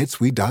 Head to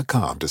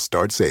netsuite.com to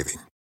start saving.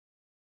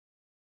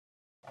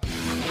 I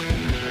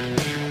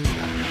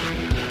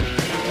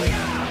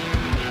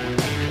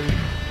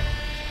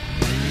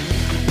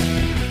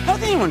don't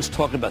think anyone's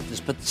talking about this,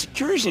 but the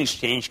Securities and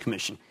Exchange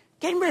Commission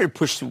getting ready to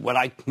push through what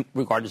I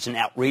regard as an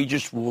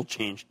outrageous rule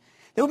change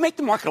that would make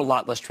the market a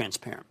lot less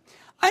transparent.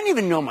 I didn't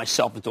even know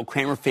myself until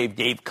Cramer fave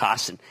Dave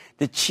Costin,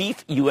 the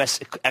chief U.S.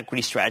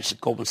 equity strategist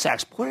at Goldman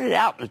Sachs, pointed it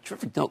out in a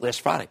terrific note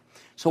last Friday.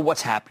 So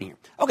what's happening here?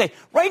 Okay,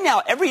 right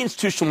now, every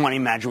institutional money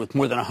manager with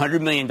more than $100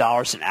 million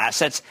in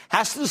assets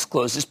has to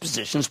disclose its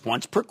positions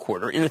once per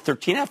quarter in a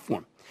 13F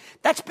form.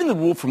 That's been the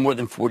rule for more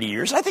than 40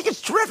 years. I think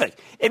it's terrific.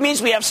 It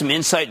means we have some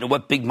insight into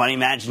what big money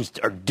managers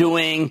are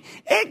doing.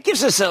 It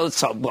gives us a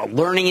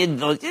learning.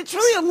 It's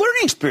really a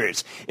learning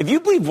experience. If you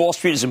believe Wall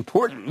Street is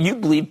important, you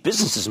believe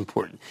business is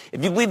important.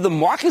 If you believe the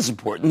market is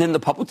important, then the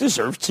public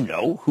deserves to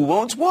know who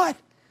owns what.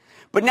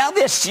 But now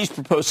the SEC's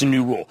proposed a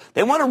new rule.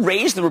 They want to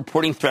raise the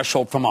reporting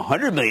threshold from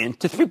 $100 million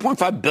to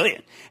 $3.5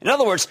 billion. In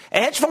other words,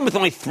 a hedge fund with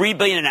only $3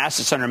 billion in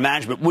assets under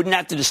management wouldn't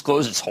have to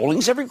disclose its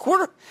holdings every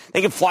quarter.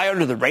 They could fly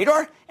under the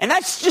radar, and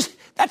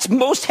that's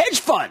most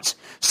hedge funds.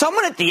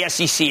 Someone at the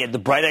SEC had the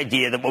bright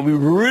idea that what we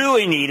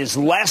really need is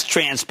less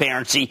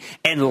transparency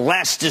and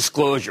less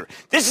disclosure.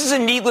 This is a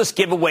needless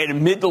giveaway to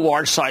mid to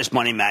large-sized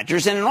money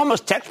managers and an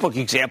almost textbook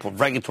example of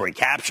regulatory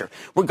capture,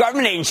 where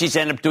government agencies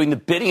end up doing the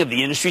bidding of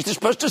the industries they're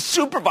supposed to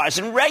supervise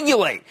and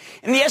regulate.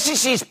 In the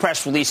SEC's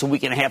press release a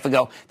week and a half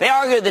ago, they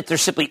argued that they're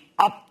simply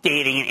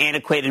updating an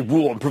antiquated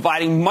rule and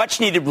providing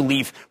much-needed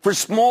relief for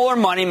smaller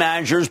money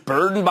managers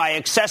burdened by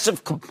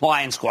excessive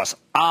compliance costs.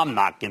 I'm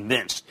not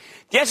convinced.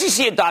 The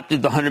SEC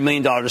adopted the $100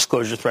 million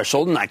disclosure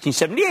threshold in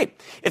 1978.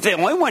 If they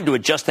only wanted to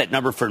adjust that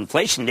number for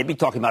inflation, they'd be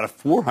talking about a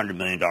 $400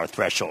 million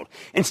threshold.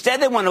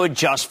 Instead, they want to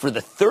adjust for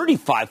the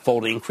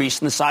 35-fold increase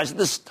in the size of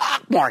the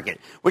stock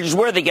market, which is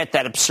where they get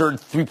that absurd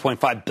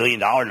 $3.5 billion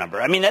number.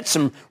 I mean, that's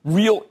some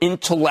real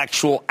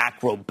intellectual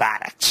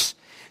acrobatics.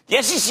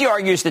 The SEC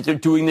argues that they're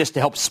doing this to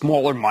help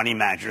smaller money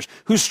managers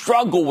who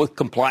struggle with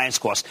compliance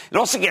costs and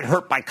also get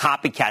hurt by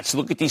copycats who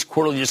look at these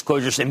quarterly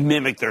disclosures and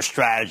mimic their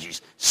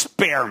strategies.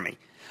 Spare me.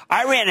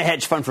 I ran a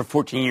hedge fund for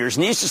 14 years,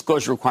 and these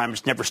disclosure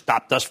requirements never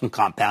stopped us from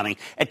compounding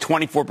at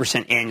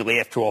 24% annually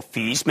after all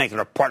fees, making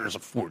our partners a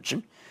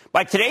fortune.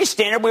 By today's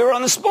standard, we were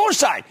on the smaller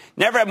side.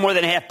 Never had more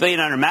than $500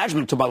 million under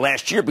management until my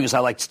last year because I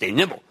like to stay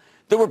nimble.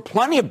 There were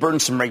plenty of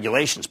burdensome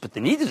regulations, but the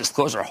need to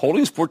disclose our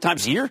holdings 4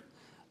 times a year?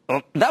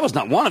 Well, that was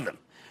not one of them.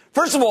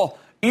 First of all,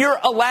 you're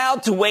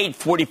allowed to wait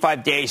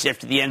 45 days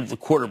after the end of the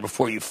quarter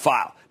before you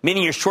file,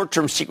 meaning your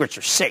short-term secrets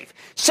are safe.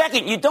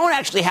 Second, you don't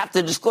actually have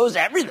to disclose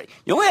everything.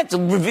 You only have to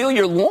reveal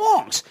your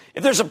longs.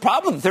 If there's a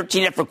problem with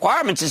 13F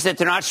requirements, it's that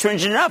they're not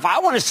stringent enough. I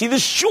want to see the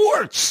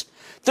shorts.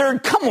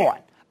 Third, come on.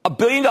 A $1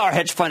 billion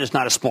hedge fund is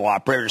not a small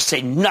operator, to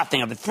say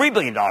nothing of a $3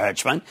 billion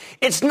hedge fund.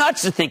 It's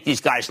nuts to think these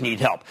guys need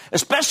help,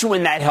 especially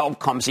when that help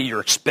comes at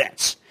your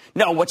expense.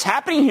 No, what's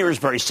happening here is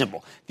very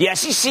simple. The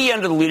SEC,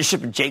 under the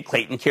leadership of Jay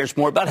Clayton, cares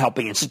more about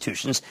helping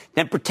institutions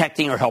than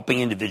protecting or helping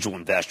individual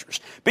investors.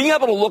 Being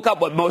able to look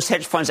up what most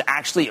hedge funds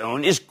actually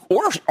own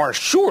or are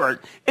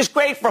short is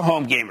great for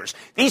home gamers.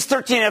 These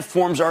 13F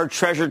forms are a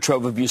treasure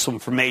trove of useful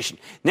information.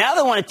 Now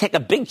they want to take a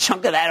big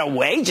chunk of that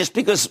away just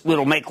because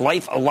it'll make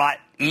life a lot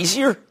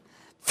easier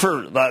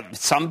for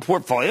some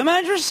portfolio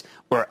managers,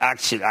 or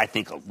actually, I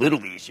think, a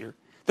little easier.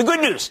 The good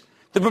news,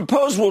 the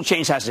proposed rule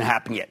change hasn't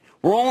happened yet.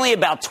 We're only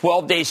about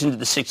 12 days into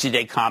the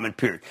 60-day comment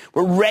period,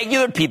 where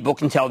regular people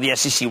can tell the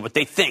SEC what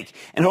they think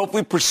and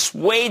hopefully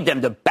persuade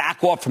them to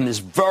back off from this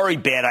very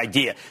bad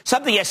idea.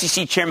 Something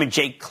SEC Chairman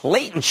Jay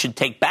Clayton should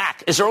take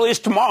back as early as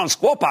tomorrow in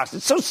Squawk Box.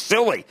 It's so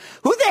silly.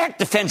 Who the heck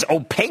defends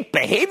opaque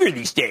behavior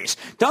these days?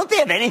 Don't they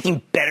have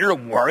anything better to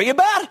worry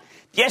about?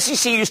 The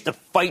SEC used to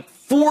fight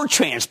for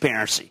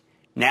transparency.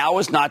 Now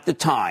is not the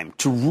time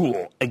to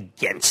rule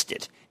against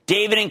it.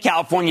 David in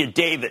California.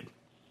 David.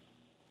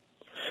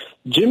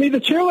 Jimmy the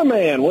Chiller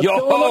Man, what's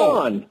going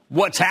on?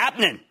 What's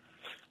happening?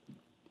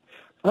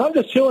 I'm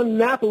just chilling in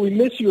Napa. We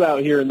miss you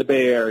out here in the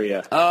Bay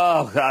Area.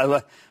 Oh,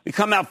 God. We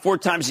come out 4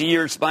 times a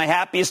year. It's my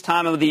happiest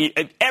time of the year.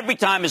 Every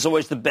time is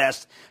always the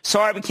best.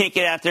 Sorry we can't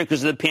get out there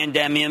because of the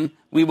pandemic.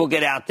 We will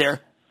get out there.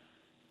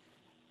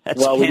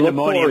 That's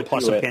pandemonium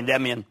plus a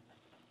pandemic.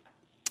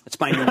 That's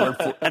my new word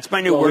for it. That's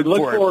my new word for it.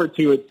 We look forward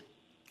to it.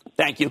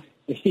 Thank you.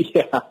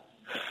 Yeah.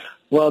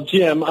 Well,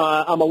 Jim,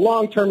 I'm a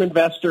long-term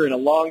investor and a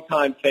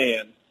long-time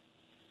fan.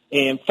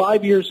 And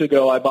 5 years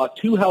ago, I bought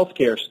 2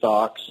 healthcare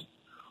stocks.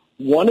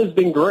 One has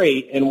been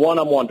great, and one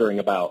I'm wondering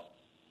about.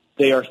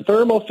 They are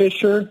Thermo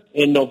Fisher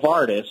and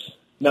Novartis.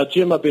 Now,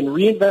 Jim, I've been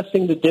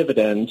reinvesting the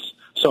dividends,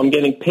 so I'm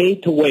getting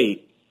paid to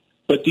wait.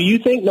 But do you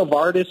think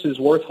Novartis is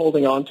worth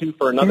holding on to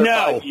for another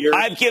 5 years? No,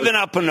 I've given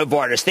up on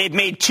Novartis. They've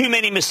made too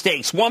many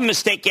mistakes. One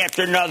mistake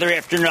after another,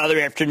 after another,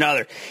 after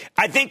another.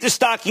 I think the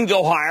stock can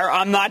go higher.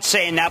 I'm not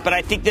saying that, but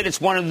I think that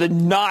it's one of the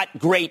not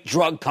great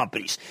drug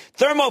companies.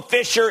 Thermo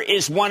Fisher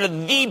is one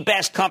of the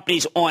best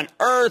companies on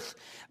earth.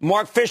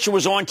 Mark Fisher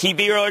was on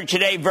TV earlier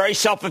today. Very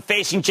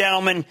self-effacing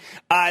gentleman.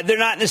 They're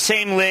not in the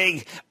same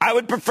league. I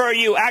would prefer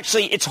you.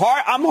 Actually, it's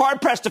hard. I'm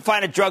hard-pressed to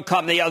find a drug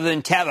company other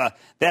than Teva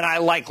that I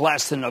like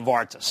less than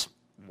Novartis.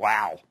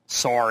 Wow.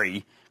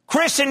 Sorry.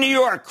 Chris in New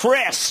York.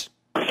 Chris.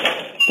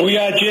 We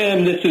got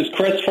Jim. This is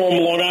Chris from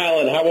Long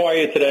Island. How are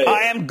you today?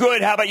 I am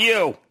good. How about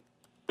you?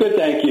 Good,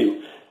 thank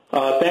you.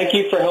 Thank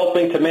you for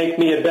helping to make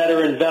me a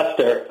better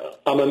investor.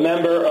 I'm a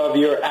member of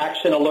your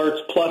Action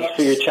Alerts Plus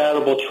for your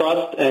charitable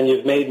trust, and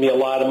you've made me a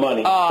lot of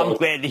money. Oh, I'm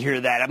glad to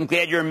hear that. I'm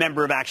glad you're a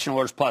member of Action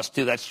Alerts Plus,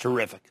 too. That's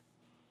terrific.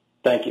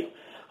 Thank you.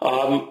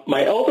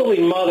 My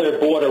elderly mother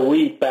bought a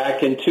REIT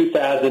back in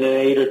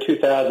 2008 or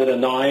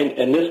 2009,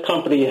 and this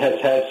company has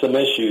had some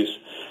issues.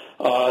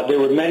 There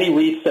were many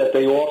REITs that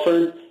they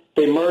offered.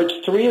 They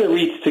merged 3 of the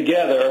REITs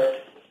together,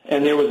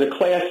 and there was a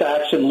class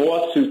action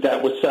lawsuit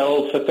that was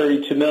settled for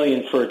 $32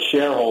 million for its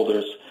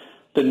shareholders.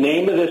 The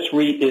name of this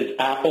REIT is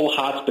Apple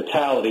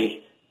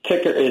Hospitality.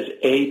 Ticker is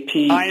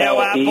APLE. I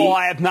know Apple.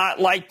 I have not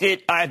liked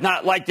it. I have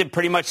not liked it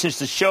pretty much since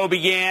the show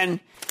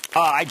began.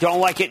 I don't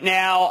like it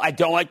now. I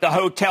don't like the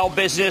hotel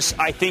business.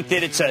 I think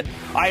that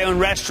I own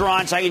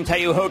restaurants. I can tell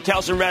you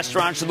hotels and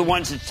restaurants are the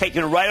ones that's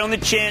taking it right on the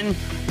chin,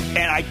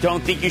 and I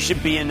don't think you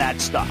should be in that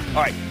stock.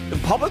 All right, the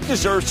public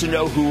deserves to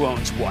know who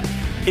owns what.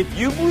 If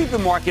you believe the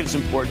market is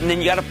important, then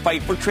you got to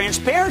fight for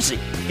transparency.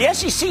 The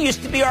SEC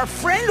used to be our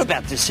friend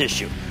about this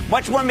issue.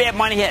 Much more Mad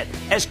Money ahead.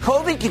 As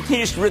COVID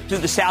continues to rip through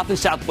the South and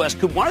Southwest,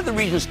 could one of the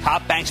region's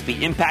top banks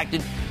be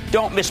impacted?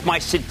 Don't miss my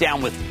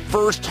sit-down with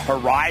First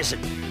Horizon.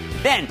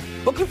 Then,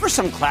 looking for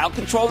some cloud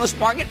control in this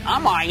market?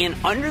 I'm eyeing an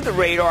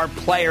under-the-radar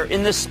player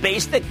in the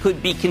space that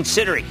could be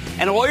considering.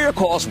 And all your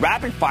calls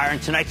rapid fire in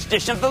tonight's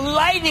edition of the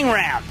Lightning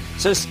Round.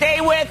 So stay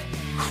with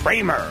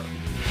Cramer.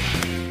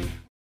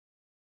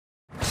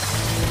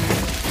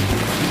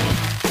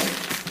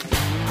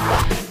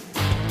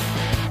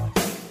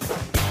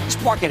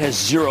 This market has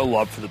zero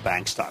love for the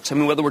bank stocks. I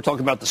mean, whether we're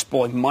talking about the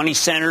spoiling money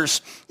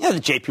centers, the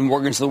J.P.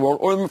 Morgans of the world,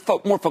 or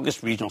the more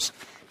focused regionals.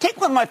 Take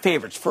one of my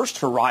favorites, First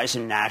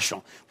Horizon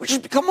National, which has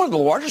become one of the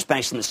largest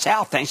banks in the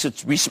South thanks to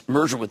its recent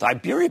merger with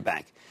Iberia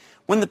Bank.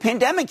 When the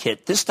pandemic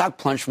hit, this stock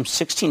plunged from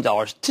 $16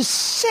 to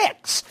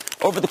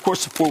 $6 over the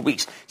course of 4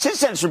 weeks.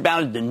 Since then, it's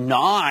rebounded to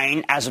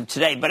 $9 as of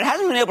today, but it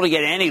hasn't been able to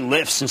get any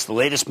lift since the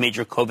latest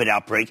major COVID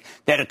outbreak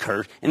that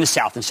occurred in the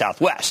South and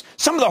Southwest.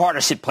 Some of the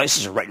hardest hit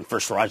places are right in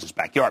First Horizon's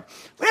backyard.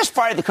 Last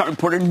Friday, the company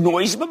reported a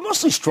noisy but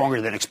mostly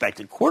stronger than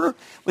expected quarter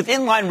with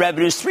in-line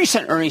revenues,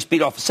 3-cent earnings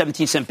beat off a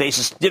 17-cent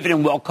basis,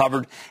 dividend well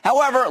covered.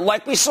 However,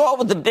 like we saw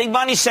with the big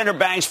money center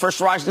banks, First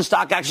Horizon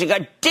stock actually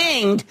got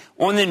dinged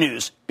on the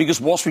news because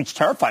Wall Street's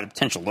terrified of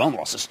potential loan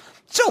losses.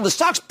 Still, the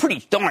stock's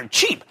pretty darn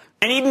cheap.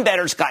 And even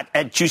better, it's got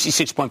a juicy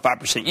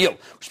 6.5% yield,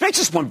 which makes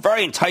this one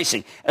very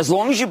enticing as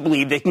long as you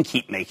believe they can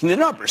keep making the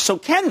numbers. So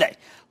can they?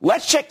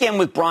 Let's check in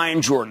with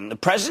Brian Jordan, the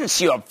president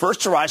and CEO of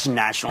First Horizon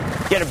National,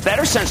 get a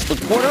better sense of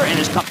the quarter and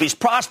his company's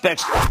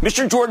prospects.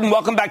 Mr. Jordan,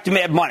 welcome back to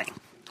Mad Money.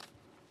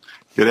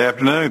 Good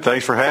afternoon.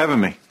 Thanks for having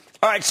me.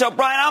 All right, so,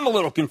 Brian, I'm a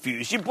little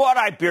confused. You bought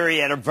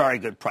Iberia at a very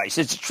good price.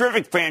 It's a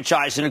terrific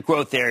franchise in a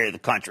growth area of the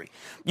country.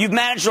 You've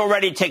managed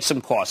already to take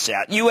some costs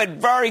out. You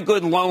had very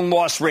good loan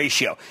loss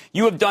ratio.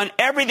 You have done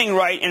everything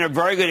right in a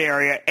very good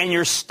area, and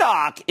your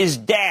stock is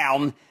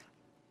down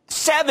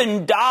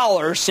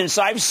 $7 since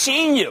I've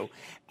seen you.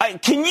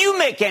 Can you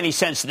make any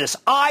sense of this?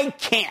 I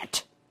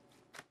can't.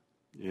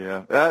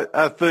 Yeah,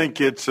 I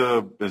think it's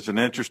an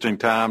interesting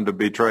time to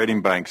be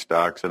trading bank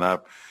stocks, and I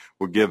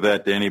would give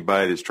that to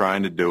anybody that's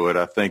trying to do it.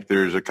 I think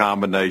there's a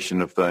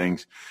combination of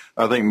things.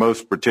 I think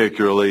most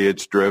particularly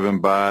it's driven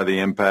by the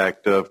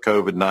impact of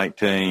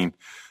COVID-19,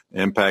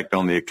 impact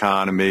on the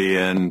economy,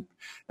 and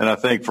I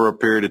think for a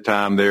period of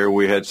time there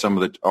we had some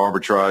of the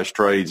arbitrage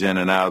trades in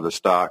and out of the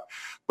stock.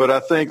 But I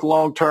think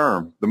long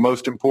term, the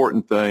most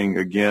important thing,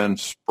 again,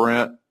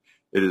 sprint,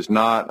 it is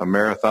not a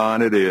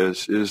marathon, it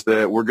is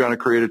that we're going to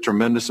create a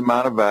tremendous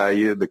amount of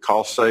value. The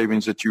cost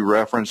savings that you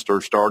referenced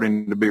are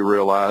starting to be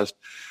realized.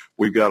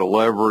 We've got a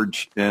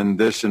leverage in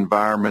this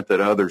environment that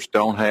others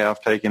don't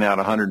have. Taking out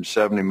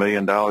 $170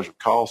 million of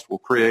cost will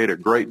create a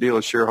great deal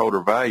of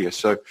shareholder value.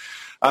 So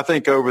I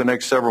think over the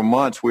next several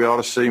months, we ought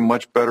to see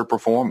much better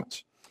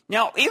performance.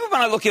 Now, even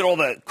when I look at all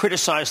the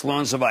criticized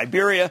loans of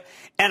Iberia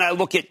and I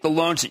look at the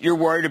loans that you're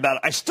worried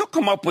about, I still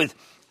come up with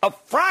a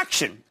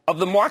fraction of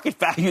the market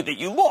value that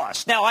you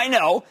lost. Now, I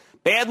know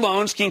bad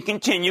loans can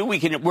continue.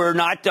 We're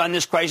not done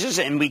this crisis,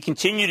 and we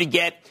continue to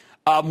get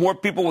more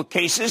people with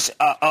cases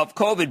of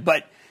COVID,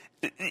 but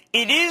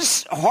it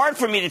is hard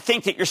for me to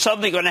think that you're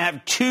suddenly going to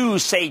have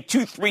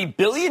 $3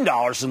 billion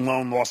in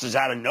loan losses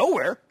out of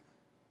nowhere.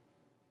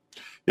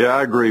 Yeah,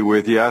 I agree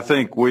with you. I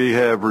think we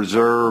have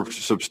reserved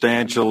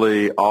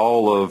substantially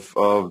all of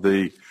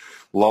the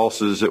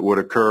losses that would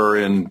occur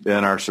in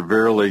our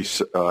severely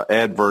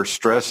adverse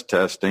stress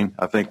testing.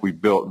 I think we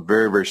built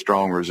very, very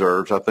strong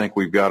reserves. I think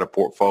we've got a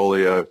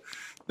portfolio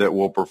that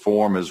will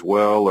perform as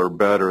well or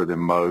better than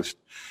most.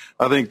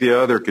 I think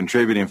the other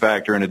contributing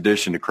factor in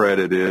addition to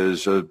credit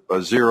is a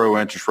zero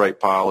interest rate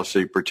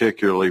policy,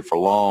 particularly for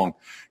long,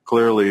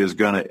 clearly is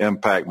going to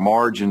impact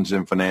margins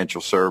in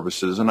financial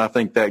services, and I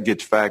think that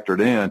gets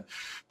factored in.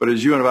 But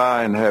as you and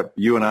I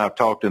have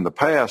talked in the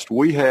past,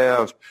 we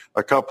have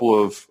a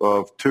couple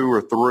of two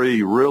or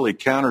three really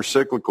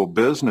counter-cyclical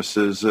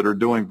businesses that are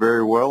doing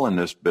very well in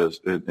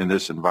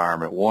this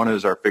environment. One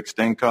is our fixed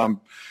income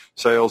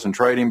sales and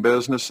trading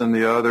business, and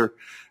the other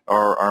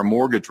are our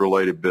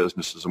mortgage-related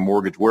businesses, a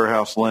mortgage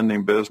warehouse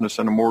lending business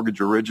and a mortgage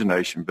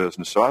origination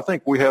business. So I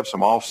think we have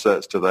some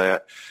offsets to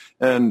that.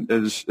 And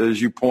as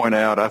you point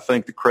out, I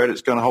think the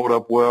credit's going to hold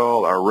up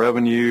well. Our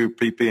revenue,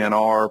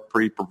 PPNR,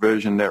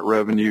 pre-provision net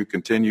revenue,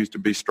 continues to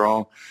be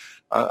strong.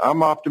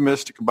 I'm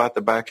optimistic about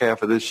the back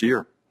half of this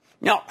year.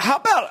 Now, how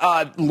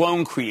about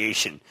loan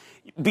creation?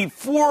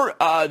 Before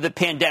the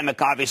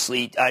pandemic,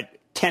 obviously,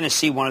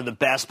 Tennessee, one of the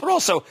best, but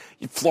also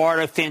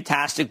Florida,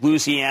 fantastic,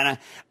 Louisiana.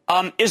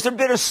 Is there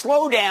been a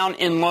slowdown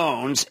in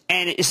loans,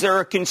 and is there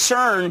a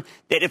concern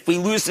that if we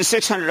lose the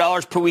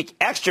 $600 per week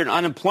extra in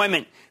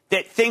unemployment,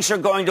 that things are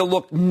going to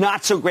look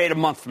not so great a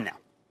month from now?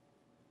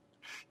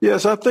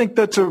 Yes, I think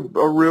that's a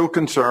real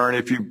concern.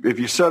 If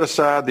you set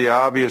aside the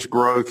obvious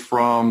growth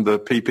from the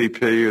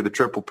PPP or the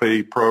Triple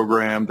P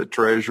program that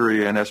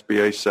Treasury and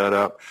SBA set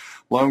up,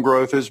 loan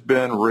growth has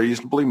been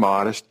reasonably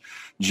modest.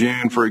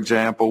 June, for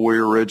example, we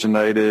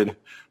originated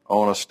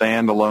on a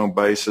standalone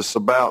basis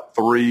about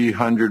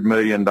 $300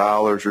 million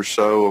or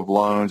so of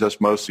loans.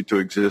 That's mostly to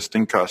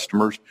existing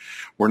customers.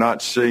 We're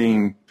not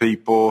seeing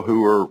people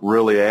who are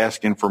really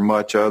asking for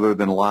much other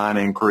than line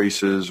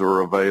increases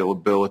or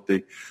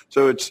availability.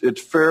 So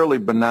it's fairly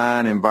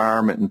benign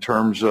environment in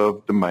terms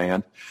of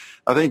demand.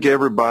 I think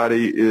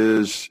everybody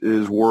is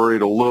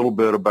worried a little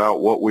bit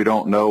about what we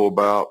don't know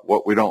about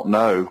what we don't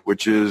know,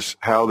 which is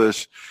how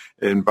this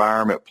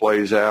environment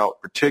plays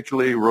out,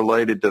 particularly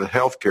related to the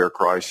healthcare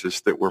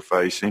crisis that we're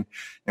facing,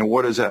 and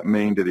what does that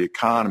mean to the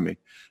economy.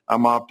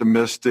 I'm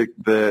optimistic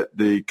that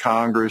the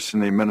Congress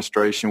and the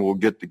administration will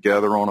get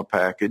together on a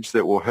package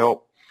that will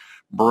help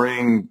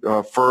bring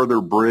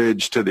further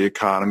bridge to the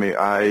economy,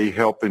 i.e.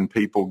 helping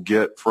people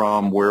get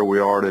from where we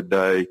are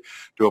today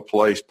to a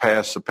place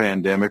past the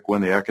pandemic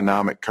when the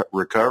economic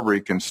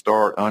recovery can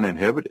start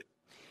uninhibited.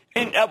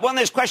 And one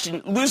last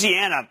question.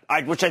 Louisiana,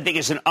 which I think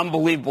is an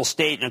unbelievable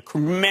state and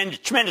a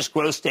tremendous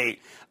growth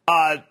state,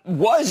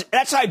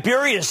 that's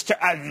Iberia's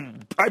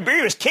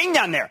king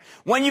down there.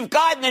 When you've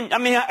gotten, are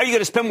you going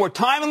to spend more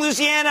time in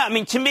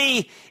Louisiana? To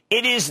me,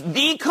 it is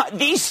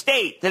the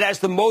state that has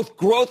the most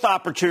growth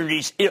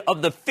opportunities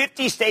of the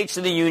 50 states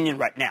in the union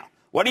right now.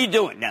 What are you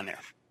doing down there?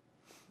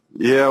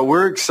 Yeah,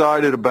 we're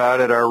excited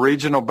about it. Our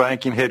regional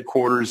banking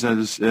headquarters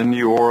is in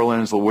New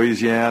Orleans.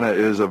 Louisiana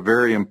is a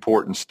very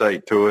important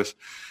state to us.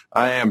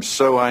 I am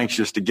so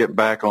anxious to get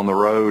back on the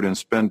road and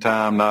spend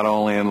time not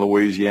only in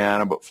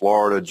Louisiana, but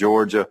Florida,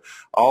 Georgia,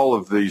 all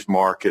of these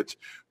markets.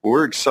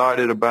 We're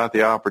excited about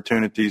the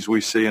opportunities we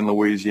see in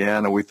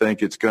Louisiana. We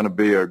think it's going to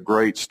be a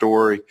great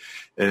story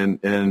and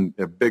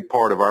a big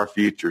part of our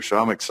future.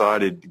 So I'm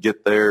excited to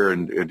get there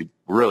and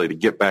really to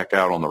get back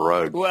out on the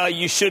road. Well,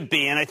 you should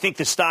be, and I think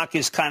the stock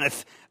is kind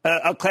of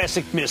a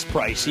classic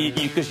misprice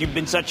because you've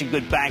been such a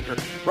good banker.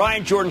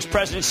 Ryan Jordan's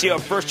President and CEO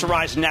of First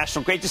Horizon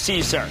National. Great to see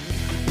you, sir.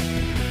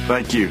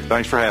 Thank you.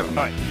 Thanks for having me.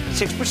 All right.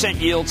 6%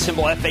 yield,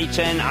 symbol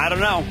FHN. I don't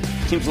know.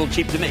 Seems a little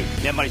cheap to me.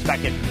 That money's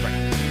back in. Right.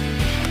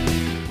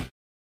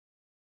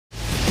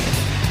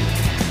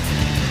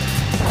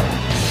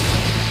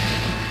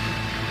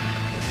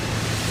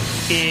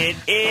 It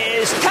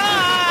is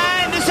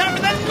time. It's time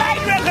for the light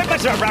round.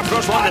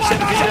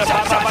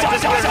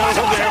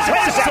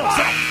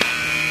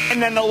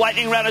 And then the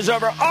lightning round is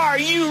over. Are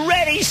you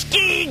ready,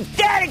 Ski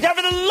Daddy? Time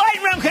for the light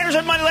round. Craters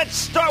on money. Let's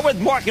start with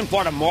Mark in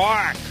Florida.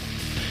 Mark.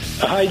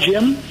 Hi,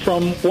 Jim.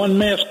 From one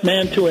masked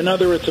man to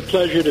another, it's a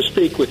pleasure to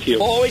speak with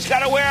you. Always got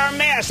to wear our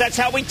mask. That's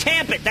how we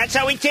tamp it.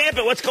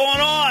 What's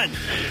going on?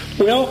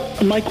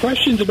 Well, my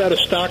question's about a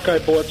stock I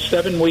bought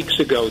 7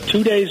 weeks ago.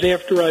 2 days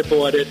after I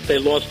bought it, they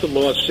lost a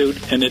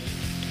lawsuit, and it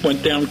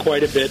went down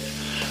quite a bit.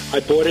 I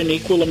bought an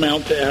equal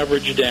amount to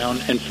average down,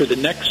 and for the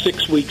next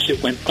 6 weeks,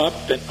 it went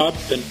up and up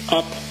and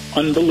up.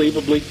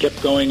 Unbelievably,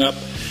 kept going up.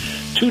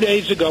 2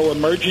 days ago,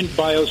 Emergent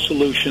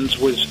Biosolutions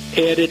was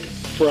added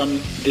from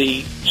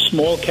the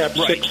small cap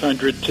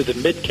 600 to the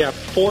mid cap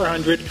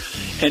 400,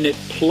 and it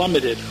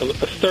plummeted. A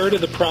third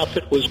of the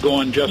profit was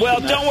gone just Well,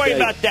 in that don't worry day.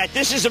 about that.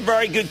 This is a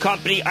very good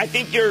company. I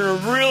think you're in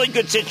a really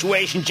good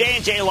situation.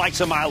 J&J likes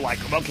them. I like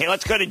them. Okay,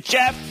 let's go to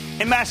Jeff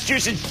in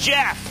Massachusetts.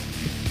 Jeff.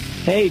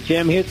 Hey,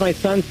 Jim. Here's my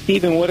son,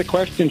 Stephen. What a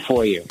question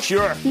for you.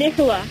 Sure.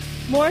 Nicola,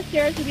 more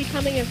shares are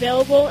becoming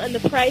available and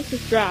the price has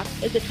dropped.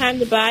 Is it time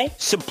to buy?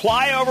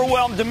 Supply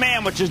overwhelmed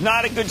demand, which is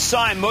not a good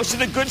sign. Most of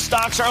the good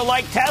stocks are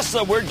like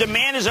Tesla, where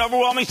demand is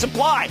overwhelming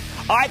supply.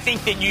 I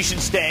think that you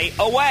should stay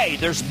away.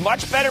 There's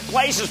much better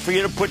places for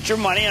you to put your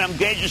money, and I'm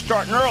glad you're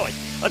starting early.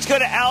 Let's go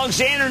to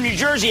Alexander, New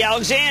Jersey.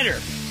 Alexander.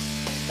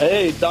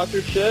 Hey,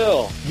 Dr.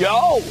 Chill.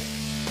 Yo.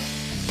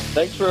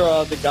 Thanks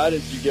for the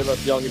guidance you give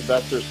us young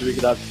investors so we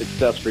can have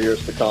success for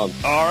years to come.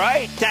 All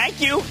right.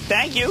 Thank you.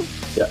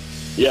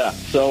 Yeah.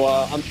 So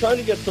I'm trying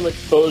to get some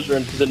exposure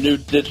into the new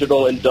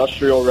digital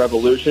industrial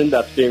revolution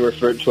that's being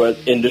referred to as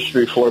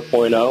Industry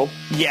 4.0.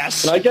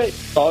 Yes. Can I get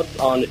thoughts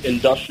on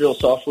industrial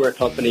software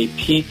company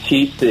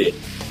PTC?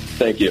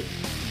 Thank you.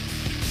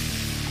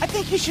 I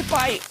think you should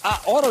buy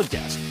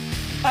Autodesk.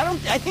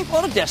 I think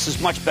Autodesk is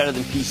much better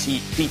than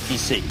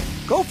PTC.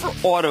 Go for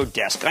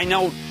Autodesk. I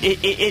know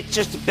it's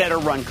just a better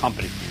run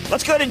company.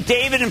 Let's go to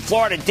David in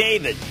Florida.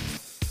 David.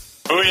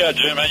 Oh, yeah,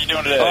 Jim. How you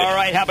doing today? All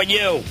right. How about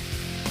you?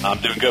 I'm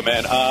doing good,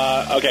 man.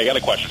 Okay, I got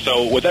a question.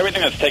 So with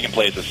everything that's taken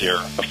place this year,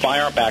 the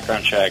firearm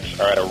background checks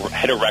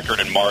hit a record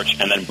in March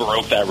and then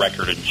broke that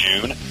record in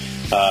June.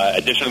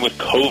 Additionally, with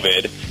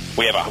COVID,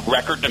 we have a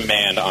record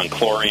demand on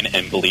chlorine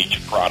and bleach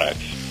products.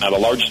 Now, the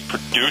largest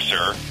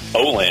producer,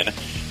 Olin,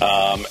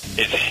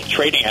 is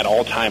trading at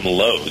all-time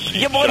lows.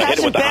 Yeah, but it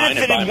hasn't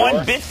benefited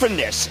one bit from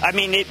this. I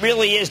mean, it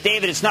really is,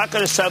 David. It's not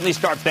going to suddenly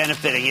start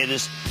benefiting. It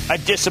is a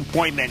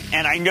disappointment.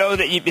 And I know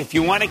that if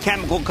you want a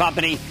chemical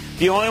company,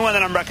 the only one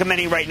that I'm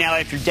recommending right now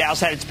after Dow's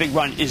had its big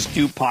run is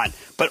DuPont.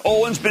 But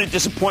Olin's been a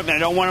disappointment. I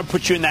don't want to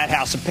put you in that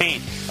house of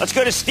pain. Let's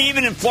go to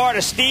Stephen in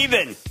Florida.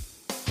 Stephen.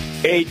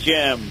 Hey,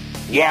 Jim.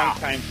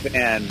 Long-time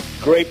fan.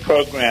 Great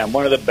program.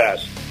 One of the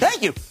best.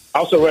 Thank you. I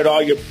also read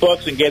all your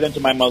books and get into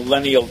my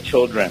millennial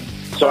children.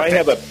 So I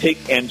have a pick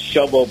and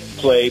shovel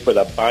play for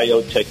the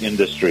biotech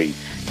industry.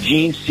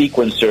 Gene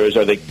sequencers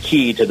are the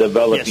key to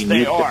developing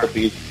new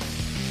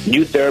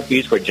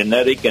therapies for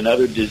genetic and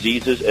other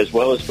diseases, as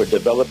well as for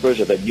developers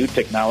of the new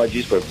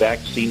technologies for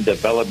vaccine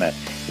development.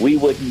 We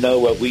wouldn't know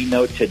what we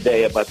know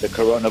today about the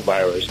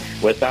coronavirus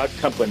without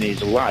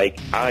companies like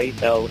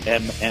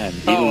ILMN.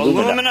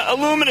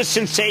 Illumina is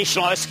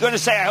sensational. I was going to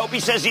say, I hope he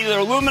says either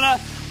Illumina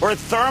or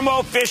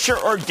Thermo Fisher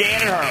or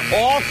Danaher.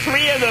 All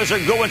three of those are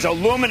good ones.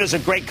 Illumina is a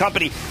great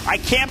company. I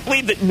can't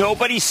believe that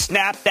nobody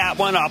snapped that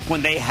one up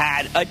when they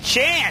had a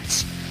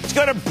chance. Let's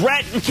go to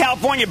Brett in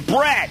California.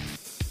 Brett.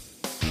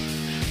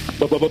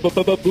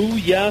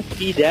 Booyah,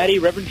 Ski Daddy,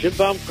 Reverend Jim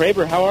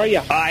Cramer. How are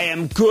you? I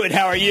am good.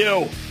 How are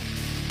you?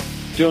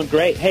 Doing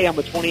great. Hey, I'm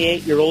a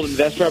 28-year-old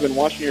investor. I've been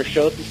watching your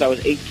show since I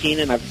was 18,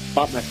 and I've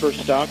bought my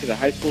first stock as a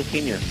high school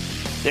senior.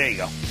 There you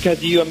go. Because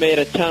of you, I made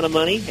a ton of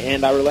money,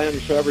 and I rely on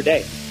your show every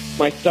day.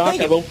 My stock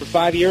I've owned for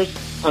 5 years.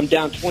 I'm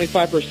down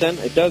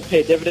 25%. It does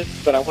pay dividends,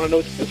 but I want to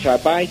know should I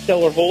buy,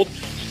 sell, or hold?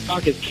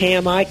 Stock is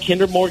KMI,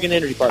 Kinder Morgan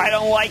Energy Partners. I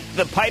don't like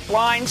the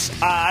pipelines.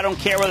 I don't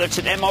care whether it's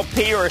an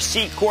MLP or a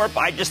C Corp.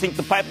 I just think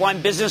the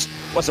pipeline business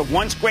was a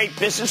once great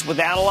business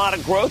without a lot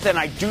of growth, and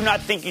I do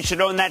not think you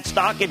should own that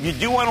stock. If you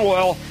do want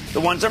oil,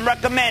 the ones I'm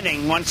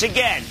recommending, once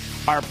again,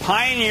 are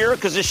Pioneer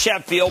because of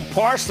Sheffield,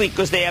 Parsley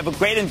because they have a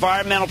great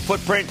environmental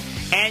footprint,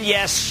 and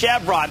yes,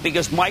 Chevron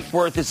because Mike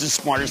Wirth is as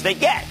smart as they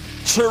get.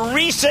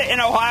 Teresa in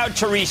Ohio.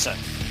 Teresa.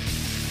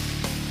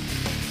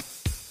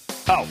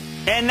 Oh,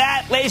 and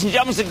that, ladies and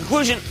gentlemen, is the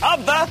conclusion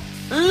of the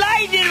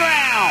Lightning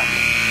Round.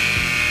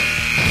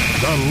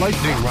 The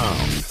Lightning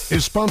Round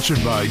is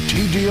sponsored by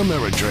TD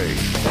Ameritrade.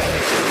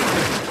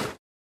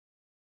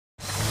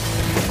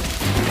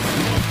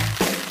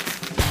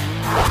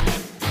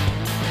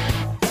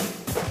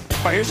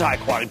 right, here's a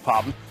high-quality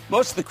problem.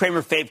 Most of the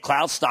Cramer fave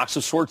cloud stocks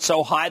have soared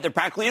so high they're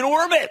practically in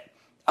orbit.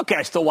 Okay,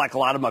 I still like a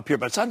lot of them up here,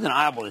 but it's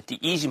undeniable that the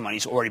easy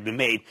money's already been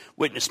made.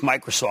 Witness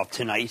Microsoft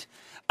tonight.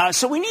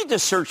 So we need to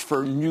search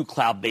for new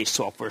cloud-based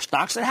software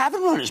stocks that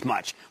haven't run as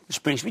much,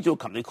 which brings me to a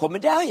company called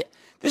Medallia.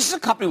 This is a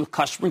company with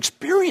customer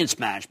experience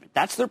management.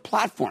 That's their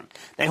platform.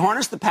 They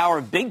harness the power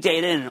of big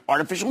data and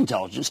artificial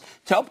intelligence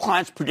to help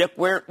clients predict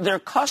where their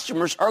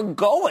customers are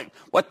going,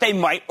 what they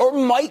might or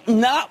might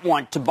not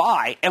want to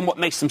buy, and what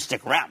makes them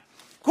stick around.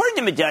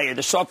 According to Medallia,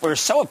 the software is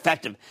so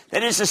effective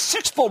that it is a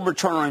six-fold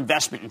return on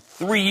investment in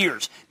 3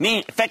 years, meaning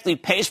it effectively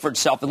pays for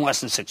itself in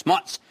less than 6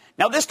 months.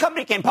 Now, this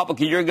company came public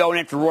a year ago, and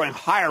after roaring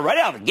higher right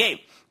out of the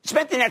gate, it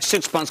spent the next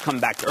 6 months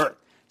coming back to earth.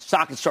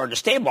 Stock had started to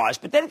stabilize,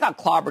 but then it got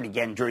clobbered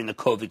again during the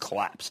COVID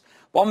collapse.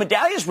 While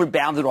Medallia's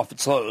rebounded off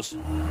its lows,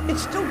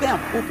 it's still down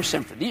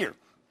 4% for the year.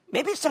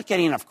 Maybe it's not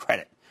getting enough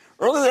credit.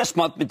 Early last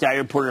month, Medallia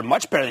reported a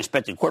much better than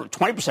expected quarter,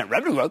 20%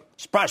 revenue growth,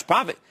 surprise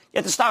profit,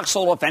 yet the stock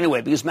sold off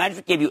anyway because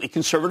management gave you a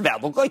conservative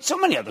outlook like so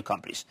many other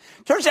companies.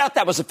 Turns out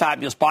that was a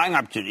fabulous buying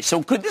opportunity.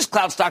 So could this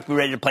cloud stock be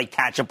ready to play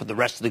catch-up with the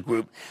rest of the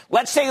group?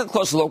 Let's take a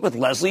closer look with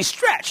Leslie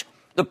Stretch,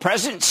 the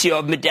president and CEO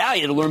of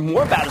Medallia, to learn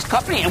more about his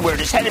company and where it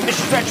is headed.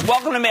 Mr. Stretch,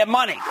 welcome to Mad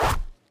Money.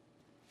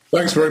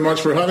 Thanks very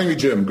much for having me,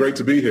 Jim. Great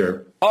to be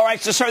here. All right,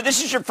 so, sir,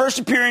 this is your first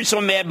appearance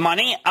on Mad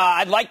Money.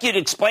 I'd like you to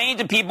explain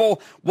to people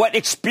what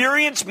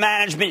experience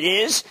management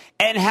is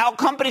and how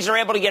companies are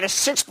able to get a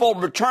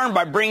six-fold return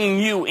by bringing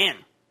you in.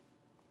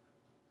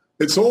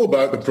 It's all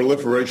about the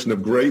proliferation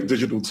of great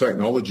digital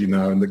technology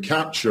now and the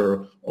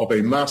capture of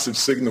a massive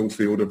signal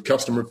field of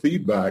customer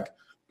feedback,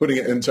 putting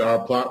it into our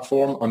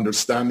platform,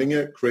 understanding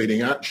it,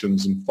 creating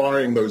actions, and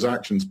firing those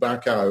actions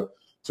back out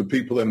to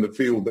people in the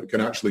field that can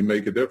actually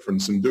make a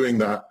difference, and doing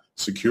that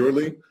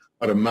securely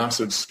at a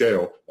massive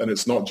scale. And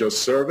it's not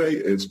just survey,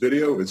 it's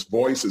video, it's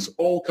voice, it's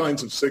all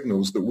kinds of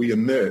signals that we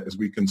emit as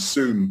we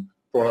consume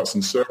products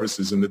and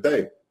services in the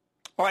day.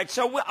 All right,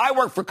 so I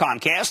work for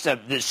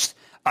Comcast. This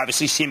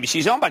obviously CNBC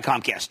is owned by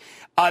Comcast.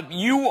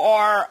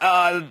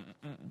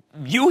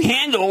 You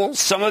handle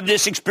some of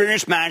this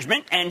experience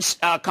management, and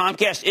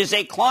Comcast is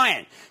a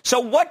client. So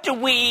what do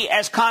we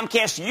as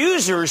Comcast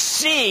users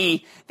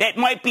see that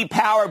might be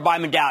powered by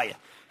Medallia?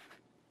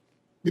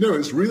 You know,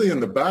 it's really in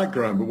the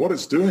background, but what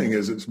it's doing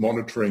is it's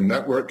monitoring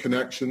network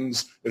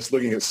connections, it's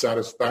looking at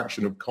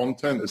satisfaction of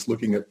content, it's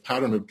looking at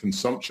pattern of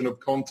consumption of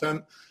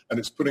content, and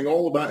it's putting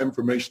all of that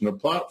information on a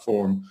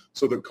platform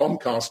so that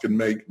Comcast can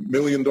make $1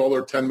 million,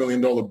 $10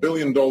 million, $1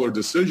 billion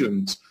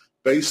decisions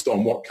based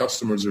on what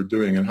customers are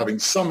doing and having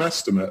some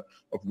estimate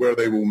of where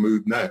they will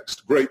move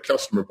next. Great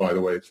customer, by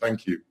the way.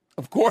 Thank you.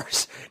 Of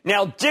course.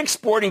 Now, Dick's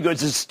Sporting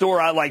Goods is a store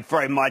I like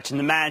very much, and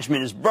the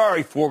management is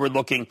very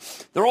forward-looking.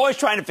 They're always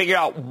trying to figure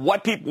out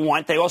what people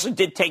want. They also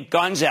did take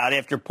guns out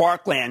after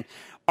Parkland.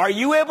 Are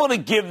you able to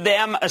give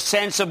them a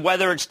sense of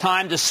whether it's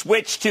time to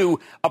switch to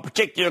a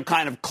particular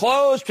kind of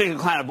clothes, particular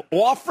kind of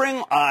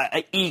offering,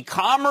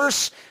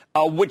 e-commerce,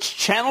 which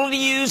channel to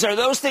use? Are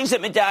those things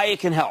that Medallia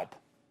can help?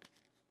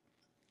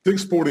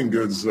 Dick's Sporting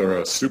Goods are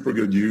a super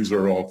good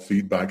user of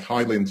feedback,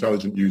 highly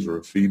intelligent user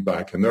of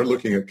feedback, and they're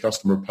looking at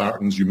customer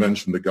patterns. You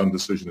mentioned the gun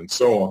decision and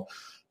so on.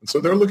 And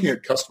so they're looking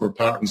at customer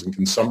patterns and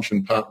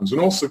consumption patterns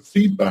and also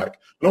feedback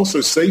and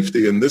also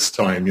safety in this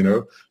time. You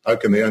know, how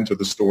can they enter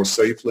the store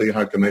safely?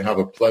 How can they have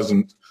a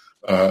pleasant,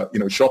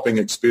 shopping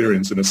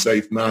experience in a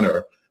safe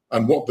manner?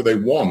 And what do they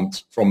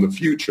want from the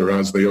future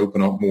as they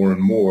open up more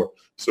and more?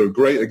 So a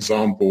great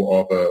example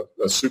of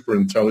a super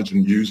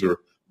intelligent user,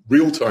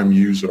 real-time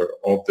user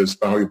of this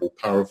valuable,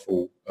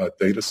 powerful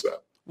data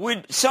set.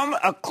 Would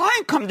a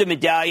client come to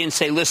Medallia and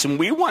say, listen,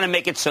 we want to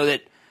make it so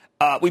that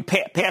we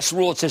pass a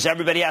rule that says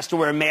everybody has to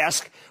wear a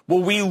mask?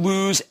 Will we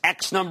lose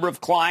X number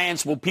of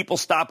clients? Will people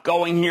stop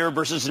going here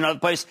versus another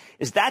place?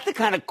 Is that the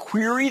kind of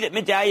query that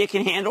Medallia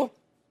can handle?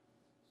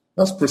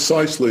 That's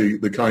precisely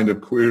the kind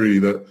of query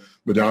that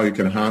Medallia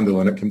can handle,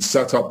 and it can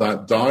set up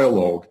that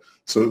dialogue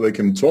so that they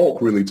can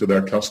talk really to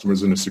their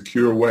customers in a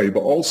secure way, but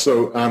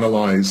also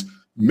analyze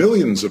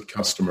millions of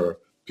customer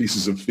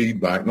pieces of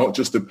feedback, not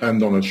just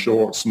depend on a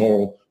short,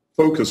 small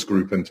focus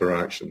group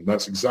interaction.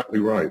 That's exactly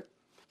right.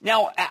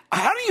 Now,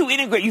 how do you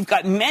integrate? You've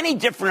got many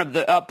different of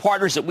the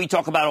partners that we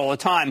talk about all the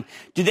time.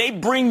 Do they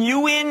bring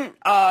you in?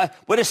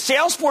 Would a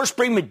Salesforce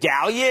bring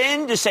Medallia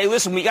in to say,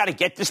 listen, we got to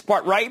get this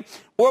part right?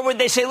 Or would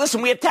they say,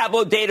 listen, we have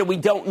Tableau data, we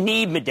don't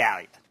need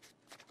Medallia?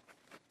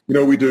 You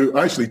know, we do.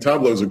 Actually,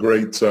 Tableau is a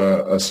great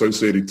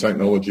associated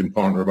technology and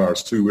partner of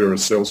ours, too. We're a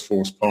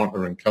Salesforce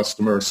partner and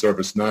customer,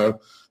 ServiceNow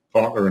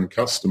partner and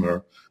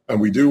customer,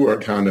 and we do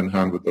work hand in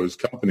hand with those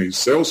companies.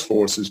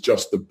 Salesforce is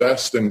just the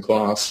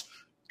best-in-class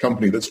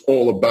company that's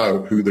all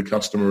about who the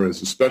customer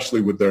is,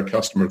 especially with their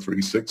Customer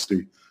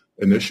 360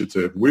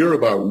 initiative. We're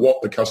about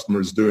what the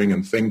customer is doing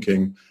and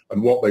thinking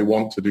and what they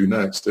want to do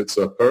next. It's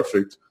a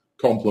perfect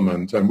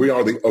complement, and we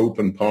are the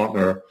open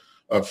partner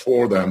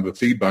for them, the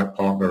feedback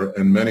partner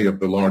in many of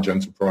the large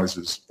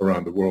enterprises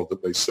around the world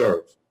that they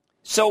serve.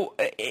 So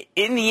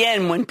in the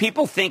end, when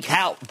people think,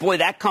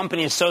 that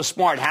company is so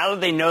smart, how do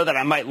they know that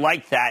I might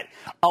like that?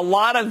 A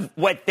lot of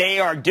what they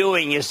are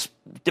doing is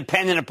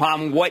dependent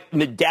upon what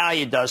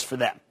Medallia does for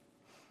them?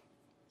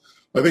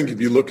 I think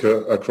if you look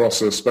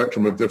across a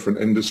spectrum of different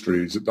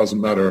industries, it doesn't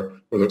matter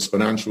whether it's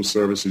financial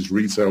services,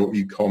 retail,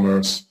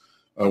 e-commerce,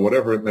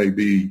 whatever it may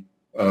be.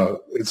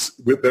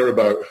 They're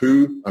about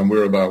who and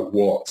we're about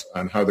what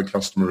and how the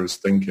customer is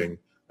thinking.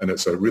 And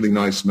it's a really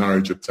nice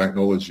marriage of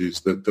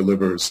technologies that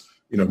delivers,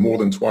 more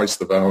than twice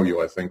the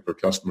value, I think, for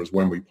customers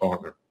when we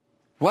partner.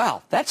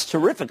 Wow, that's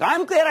terrific.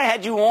 I'm glad I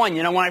had you on.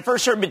 When I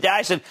first heard Medallia,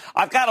 I said,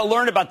 I've got to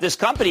learn about this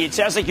company. It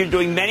sounds like you're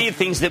doing many of the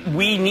things that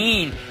we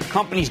need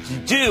companies to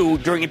do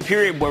during a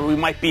period where we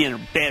might be in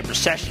a bad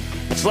recession.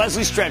 It's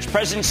Leslie Stretch,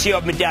 President and CEO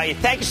of Medallia.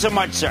 Thank you so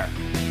much, sir.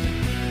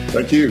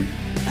 Thank you.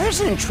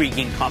 There's an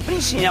intriguing company.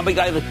 See, now we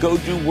got to go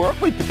do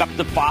work. We pick up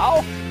the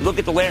file, look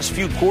at the last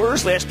few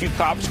quarters, last few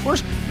conference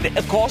quarters,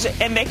 calls it,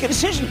 and make a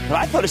decision. But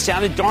I thought it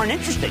sounded darn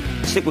interesting.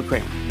 Stick with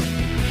Cramer.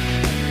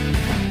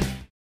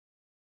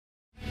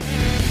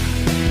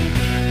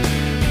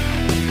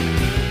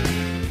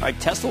 All right,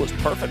 Tesla was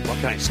perfect. What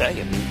can I say?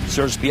 It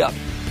deserves to be up.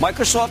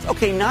 Microsoft,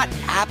 okay, not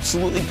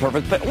absolutely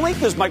perfect, but only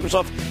because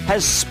Microsoft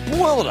has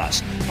spoiled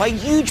us by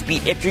huge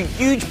beat after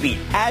huge beat.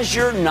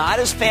 Azure, not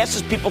as fast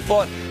as people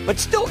thought, but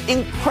still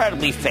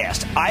incredibly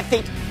fast. I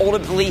think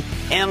ultimately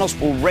analysts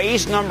will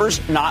raise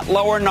numbers, not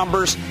lower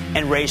numbers,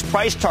 and raise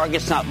price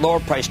targets, not lower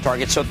price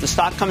targets. So if the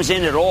stock comes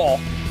in at all,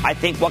 I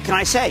think, what can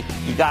I say?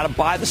 You got to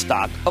buy the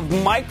stock of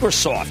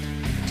Microsoft.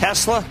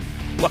 Tesla,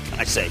 what can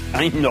I say? I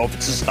don't even know if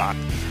it's a stock.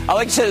 I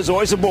like to say there's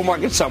always a bull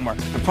market somewhere.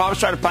 I promise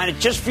to try to find it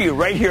just for you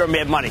right here on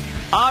Mad Money.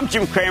 I'm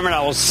Jim Cramer, and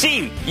I will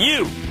see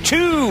you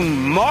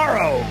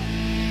tomorrow.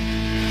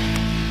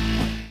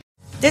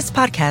 This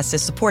podcast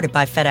is supported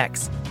by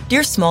FedEx.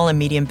 Dear small and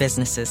medium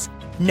businesses,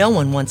 no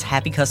one wants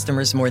happy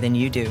customers more than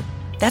you do.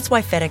 That's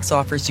why FedEx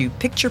offers you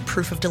picture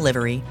proof of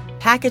delivery,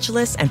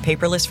 packageless and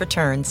paperless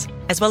returns,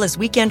 as well as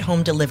weekend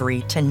home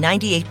delivery to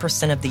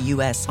 98% of the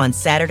U.S. on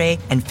Saturday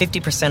and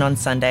 50% on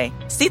Sunday.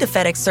 See the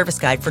FedEx service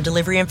guide for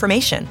delivery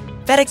information.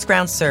 FedEx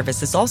Ground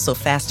service is also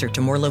faster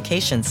to more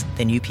locations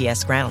than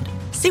UPS Ground.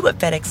 See what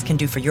FedEx can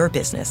do for your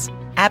business.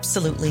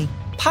 Absolutely,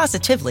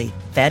 positively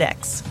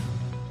FedEx.